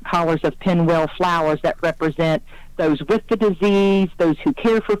different colors of pinwheel flowers that represent those with the disease, those who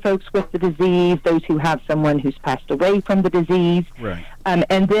care for folks with the disease, those who have someone who's passed away from the disease. Right.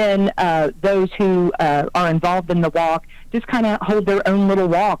 And then those who are involved in the walk just kind of hold their own little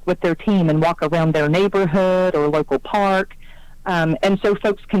walk with their team and walk around their neighborhood or local park. And so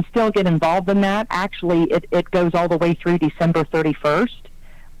folks can still get involved in that. Actually, it goes all the way through December 31st.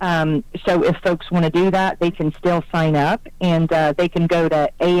 So if folks want to do that, they can still sign up, and they can go to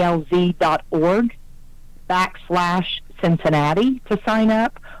alz.org/Cincinnati to sign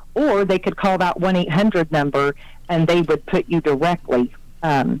up, or they could call that 1-800 number, and they would put you directly,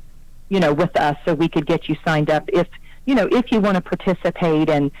 with us, so we could get you signed up if you want to participate.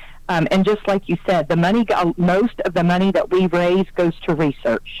 And just like you said, the money, most of the money that we raise goes to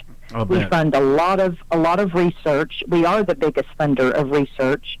research. We fund a lot of research. We are the biggest funder of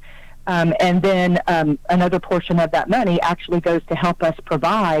research. And then another portion of that money actually goes to help us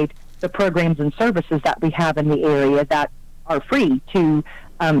provide the programs and services that we have in the area that are free to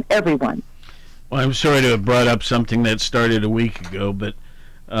everyone. Well, I'm sorry to have brought up something that started a week ago, but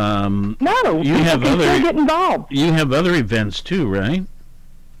no, you have other get involved. You have other events too, right?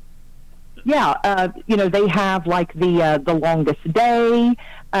 Yeah, they have like the longest day,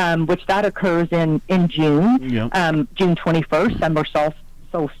 which that occurs in June, June 21st, summer solstice.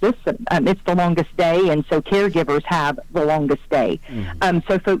 It's the longest day, and so caregivers have the longest day.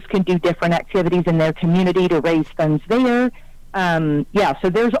 So folks can do different activities in their community to raise funds there. So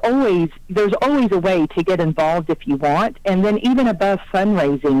there's always a way to get involved if you want. And then even above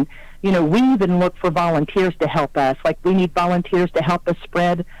fundraising, we even look for volunteers to help us. Like, we need volunteers to help us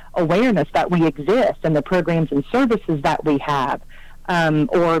spread awareness that we exist and the programs and services that we have.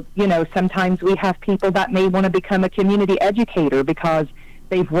 Or sometimes we have people that may want to become a community educator because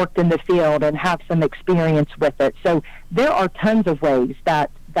they've worked in the field and have some experience with it. So there are tons of ways that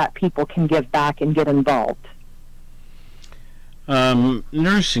people can give back and get involved.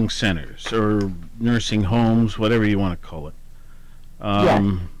 Nursing centers or nursing homes, whatever you want to call it.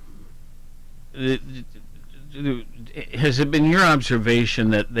 Has it been your observation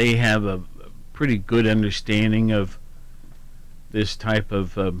that they have a pretty good understanding of this type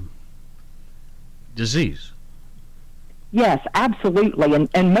of disease? Yes, absolutely.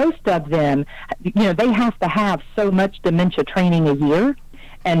 And most of them, they have to have so much dementia training a year.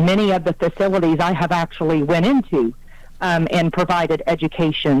 And many of the facilities I have actually went into and provided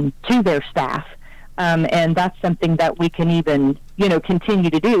education to their staff. And that's something that we can even, continue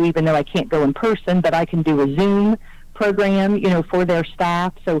to do, even though I can't go in person, but I can do a Zoom program, for their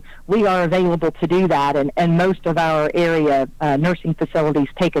staff. So we are available to do that, and most of our area nursing facilities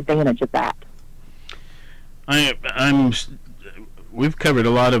take advantage of that. We've covered a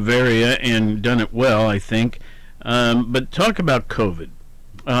lot of area and done it well, I think. But talk about COVID.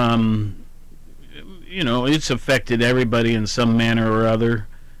 It's affected everybody in some manner or other.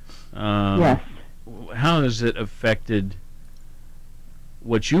 Yes. How has it affected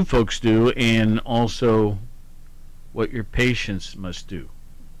what you folks do and also what your patients must do?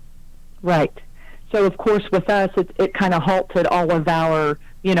 Right. So, of course, with us, it kind of halted all of our,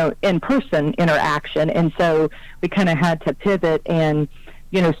 in-person interaction. And so we kind of had to pivot and,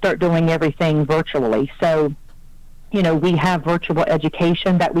 start doing everything virtually. So, we have virtual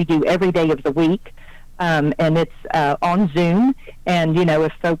education that we do every day of the week. And it's on Zoom. And,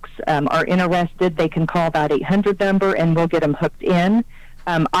 if folks are interested, they can call that 800 number and we'll get them hooked in.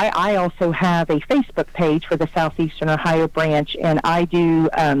 I also have a Facebook page for the Southeastern Ohio branch, and I do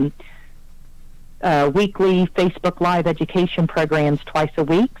weekly Facebook Live education programs twice a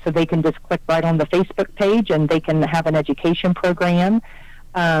week. So they can just click right on the Facebook page and they can have an education program.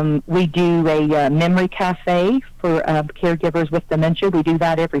 We do a memory cafe for caregivers with dementia. We do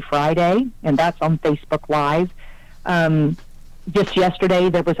that every Friday, and that's on Facebook Live. Just yesterday,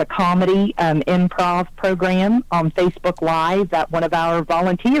 there was a comedy improv program on Facebook Live that one of our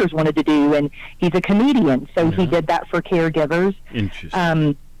volunteers wanted to do, and he's a comedian, so he did that for caregivers.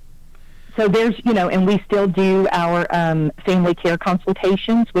 Interesting. So there's, and we still do our family care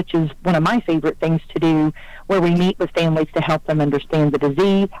consultations, which is one of my favorite things to do, where we meet with families to help them understand the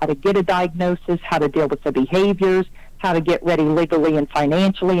disease, how to get a diagnosis, how to deal with the behaviors, how to get ready legally and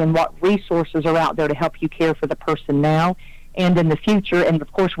financially, and what resources are out there to help you care for the person now and in the future. And,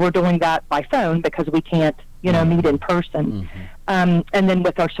 of course, we're doing that by phone because we can't, meet in person. And then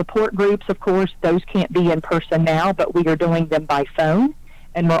with our support groups, of course, those can't be in person now, but we are doing them by phone.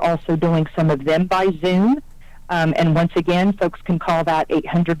 And we're also doing some of them by Zoom. And once again, folks can call that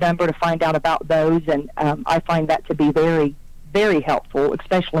 800 number to find out about those. And I find that to be very, very helpful,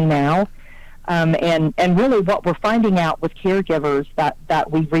 especially now. And really what we're finding out with caregivers that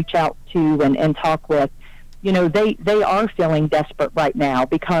we reach out to and talk with, they are feeling desperate right now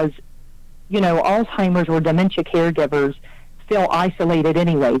because, Alzheimer's or dementia caregivers feel isolated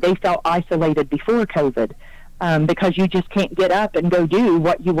anyway. They felt isolated before COVID. Because you just can't get up and go do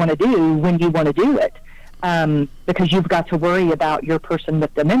what you want to do when you want to do it. Because you've got to worry about your person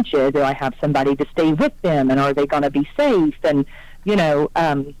with dementia. Do I have somebody to stay with them? And are they going to be safe? And,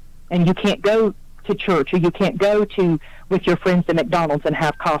 and you can't go to church, or you can't go with your friends to McDonald's and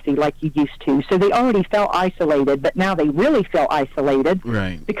have coffee like you used to. So they already felt isolated, but now they really feel isolated.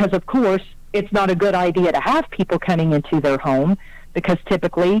 Right. Because, of course, it's not a good idea to have people coming into their home, because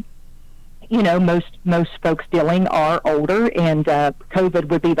typically, most folks dealing are older, and COVID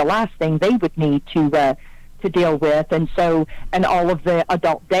would be the last thing they would need to deal with. And so, and all of the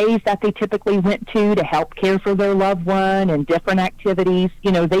adult days that they typically went to help care for their loved one and different activities,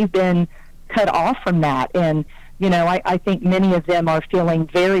 they've been cut off from that. And, I think many of them are feeling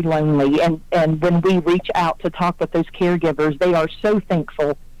very lonely. And when we reach out to talk with those caregivers, they are so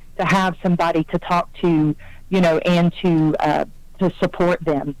thankful to have somebody to talk to, and to support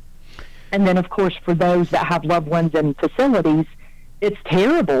them. And then, of course, for those that have loved ones in facilities, it's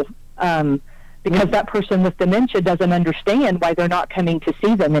terrible, because that person with dementia doesn't understand why they're not coming to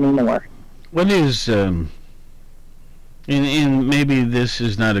see them anymore. What is, and maybe this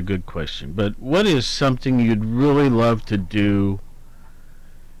is not a good question, but what is something you'd really love to do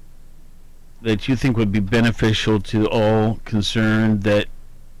that you think would be beneficial to all concerned that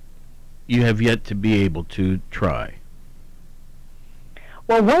you have yet to be able to try?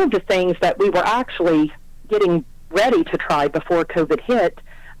 Well, one of the things that we were actually getting ready to try before COVID hit,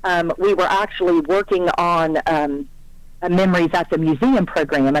 we were actually working on a Memories at the Museum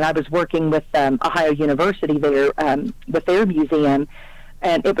program, and I was working with Ohio University there with their museum,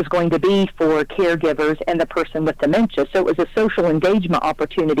 and it was going to be for caregivers and the person with dementia. So it was a social engagement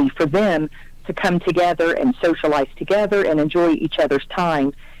opportunity for them to come together and socialize together and enjoy each other's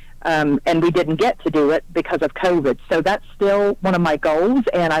time. And we didn't get to do it because of COVID. So that's still one of my goals,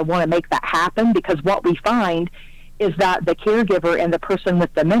 and I want to make that happen, because what we find is that the caregiver and the person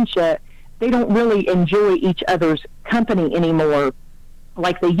with dementia, they don't really enjoy each other's company anymore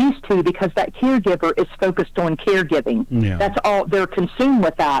like they used to, because that caregiver is focused on caregiving. Yeah. That's all, they're consumed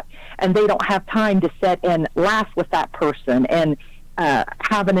with that, and they don't have time to sit and laugh with that person and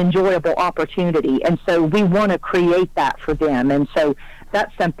have an enjoyable opportunity. And so we want to create that for them. And so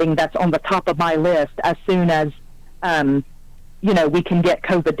that's something that's on the top of my list as soon as, we can get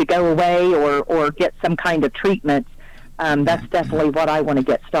COVID to go away or get some kind of treatment. That's definitely what I want to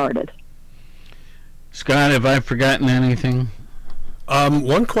get started. Scott, have I forgotten anything?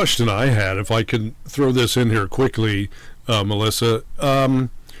 One question I had, if I can throw this in here quickly, Melissa,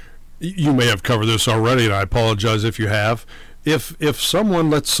 you may have covered this already, and I apologize if you have. If someone,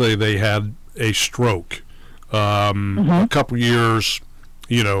 let's say they had a stroke a couple years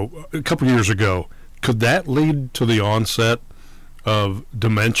ago, could that lead to the onset of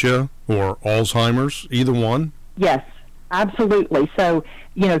dementia or Alzheimer's, either one? Yes, absolutely. So,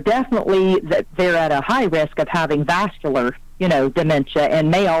 definitely that they're at a high risk of having vascular, dementia,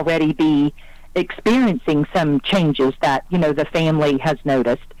 and may already be experiencing some changes that, the family has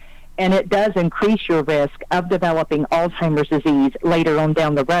noticed. And it does increase your risk of developing Alzheimer's disease later on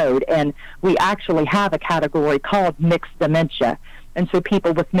down the road. And we actually have a category called mixed dementia. And so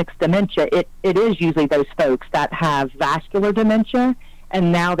people with mixed dementia, it is usually those folks that have vascular dementia,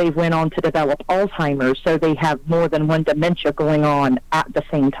 and now they've went on to develop Alzheimer's, so they have more than one dementia going on at the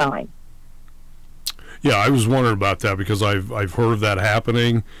same time. Yeah, I was wondering about that, because I've heard of that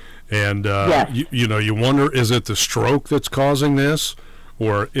happening, and yes. you wonder, is it the stroke that's causing this,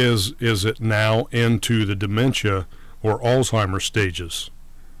 or is it now into the dementia or Alzheimer's stages?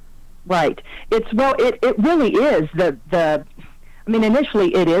 Right. It really is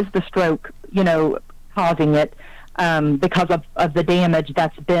initially it is the stroke, causing it, because of the damage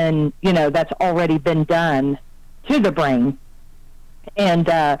that's been, that's already been done to the brain. And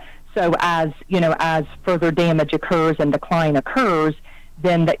so as further damage occurs and decline occurs,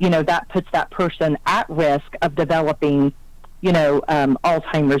 then that puts that person at risk of developing,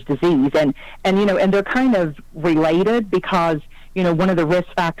 Alzheimer's disease. And they're kind of related, because, one of the risk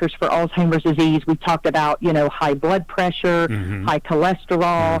factors for Alzheimer's disease, we talked about, high blood pressure, high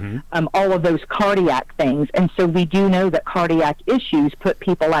cholesterol, all of those cardiac things. And so we do know that cardiac issues put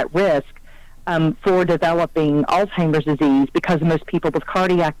people at risk for developing Alzheimer's disease, because most people with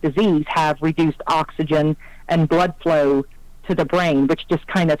cardiac disease have reduced oxygen and blood flow to the brain, which just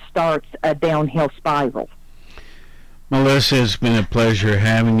kind of starts a downhill spiral. Melissa, it's been a pleasure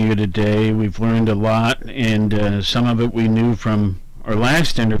having you today. We've learned a lot, and some of it we knew from our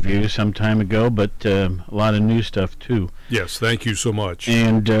last interview some time ago, but a lot of new stuff too. Yes, thank you so much.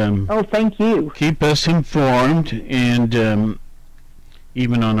 And thank you. Keep us informed, and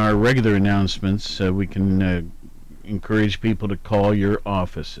even on our regular announcements, we can encourage people to call your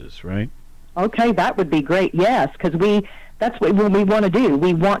offices, right? Okay, that would be great. Yes, because that's what we want to do.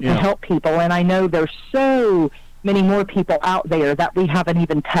 We want to help people, and I know they're so many more people out there that we haven't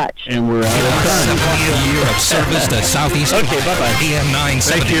even touched. And we're out of time. 70th year of service to Southeast Okay, bye-bye. AM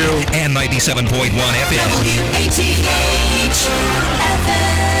 970 Thank you. and 97.1 FM.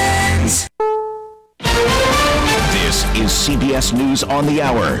 This is CBS News on the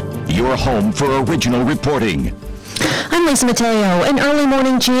Hour, your home for original reporting. I'm Lisa Mateo. An early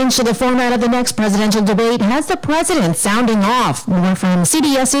morning change to the format of the next presidential debate has the president sounding off. More from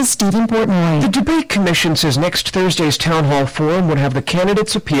CBS's Stephen Portnoy. The Debate Commission says next Thursday's town hall forum would have the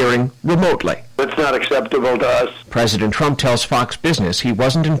candidates appearing remotely. That's not acceptable to us. President Trump tells Fox Business he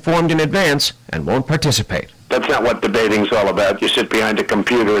wasn't informed in advance and won't participate. That's not what debating's all about. You sit behind a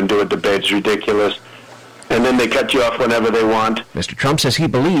computer and do a debate. It's ridiculous. And then they cut you off whenever they want. Mr. Trump says he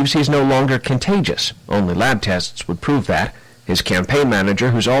believes he's no longer contagious. Only lab tests would prove that. His campaign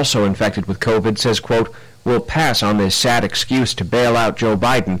manager, who's also infected with COVID, says, quote, "We'll pass on this sad excuse to bail out Joe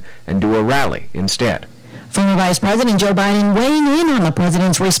Biden and do a rally instead." Former Vice President Joe Biden weighing in on the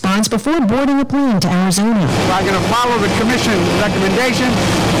president's response before boarding a plane to Arizona. If I'm going to follow the commission's recommendation,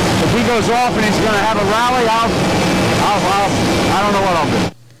 if he goes off and he's going to have a rally, I don't know what I'll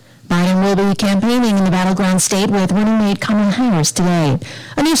do. Biden will be campaigning in the battleground state with running mate Kamala Harris today.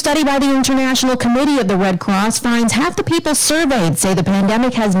 A new study by the International Committee of the Red Cross finds half the people surveyed say the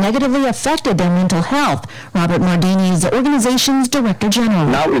pandemic has negatively affected their mental health. Robert Mardini is the organization's Director General.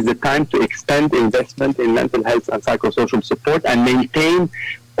 Now is the time to expand investment in mental health and psychosocial support and maintain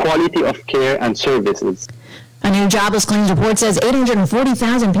quality of care and services. A new jobless claims report says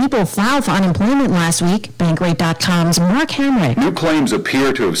 840,000 people filed for unemployment last week. Bankrate.com's Mark Hamrick. New claims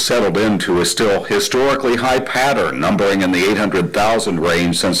appear to have settled into a still historically high pattern, numbering in the 800,000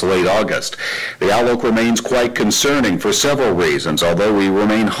 range since late August. The outlook remains quite concerning for several reasons, although we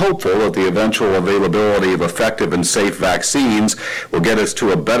remain hopeful that the eventual availability of effective and safe vaccines will get us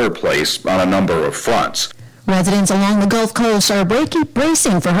to a better place on a number of fronts. Residents along the Gulf Coast are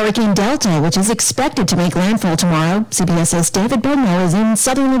bracing for Hurricane Delta, which is expected to make landfall tomorrow. CBS's David Bednar is in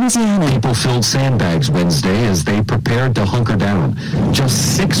southern Louisiana. People filled sandbags Wednesday as they prepared to hunker down.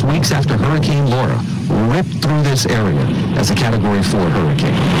 Just 6 weeks after Hurricane Laura ripped through this area as a Category 4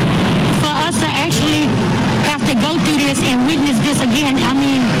 hurricane. For us to actually have to go through this and witness this again, I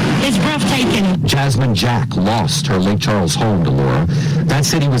mean, it's breathtaking. Jasmine Jack lost her Lake Charles home to Laura. That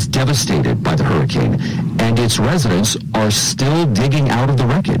city was devastated by the hurricane, and its residents are still digging out of the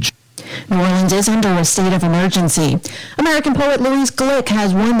wreckage. New Orleans is under a state of emergency. American poet Louise Glück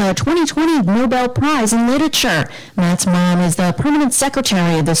has won the 2020 Nobel Prize in Literature. Matt's mom is the permanent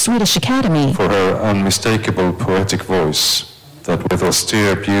secretary of the Swedish Academy. For her unmistakable poetic voice that with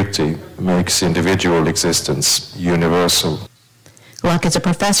austere beauty makes individual existence universal. Gluck is a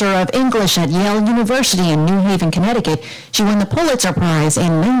professor of English at Yale University in New Haven, Connecticut. She won the Pulitzer Prize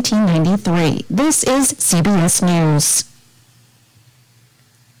in 1993. This is CBS News.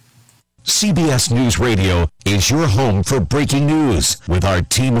 CBS News Radio is your home for breaking news. With our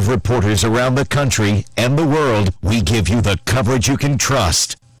team of reporters around the country and the world, we give you the coverage you can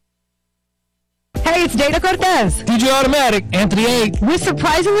trust. Hey, it's Dana Cortez. DJ Automatic, Anthony A. With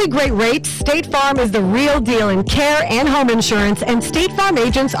surprisingly great rates, State Farm is the real deal in care and home insurance, and State Farm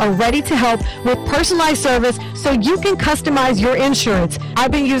agents are ready to help with personalized service so you can customize your insurance.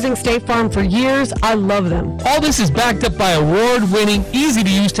 I've been using State Farm for years. I love them. All this is backed up by award-winning,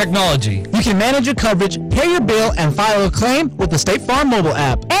 easy-to-use technology. You can manage your coverage, pay your bill, and file a claim with the State Farm mobile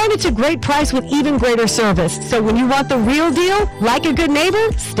app. And it's a great price with even greater service. So when you want the real deal, like a good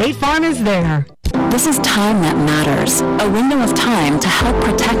neighbor, State Farm is there. This is time that matters. A window of time to help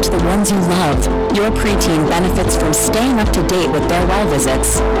protect the ones you love. Your preteen benefits from staying up to date with their well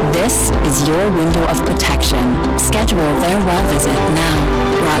visits. This is your window of protection. Schedule their well visit now.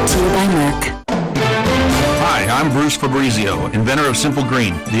 Brought to you by Merck. Hi, I'm Bruce Fabrizio, inventor of Simple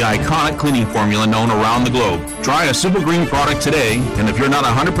Green, the iconic cleaning formula known around the globe. Try a Simple Green product today, and if you're not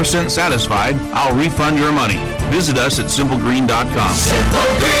 100% satisfied, I'll refund your money. Visit us at simplegreen.com.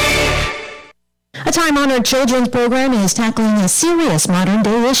 Simple Green! A time-honored children's program is tackling a serious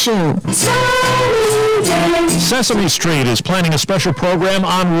modern-day issue. Sesame Street is planning a special program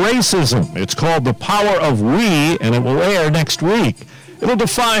on racism. It's called The Power of We, and it will air next week. It'll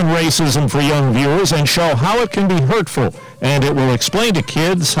define racism for young viewers and show how it can be hurtful, and it will explain to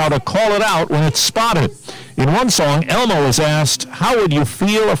kids how to call it out when it's spotted. In one song, Elmo is asked, "How would you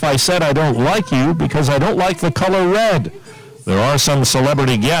feel if I said I don't like you because I don't like the color red?" There are some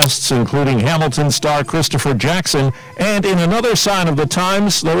celebrity guests, including Hamilton star Christopher Jackson, and in another sign of the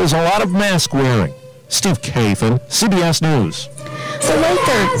times, there is a lot of mask wearing. Steve Kathan, CBS News.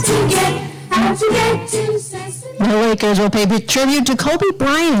 The Lakers will pay tribute to Kobe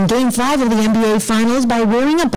Bryant in Game 5 of the NBA Finals by wearing a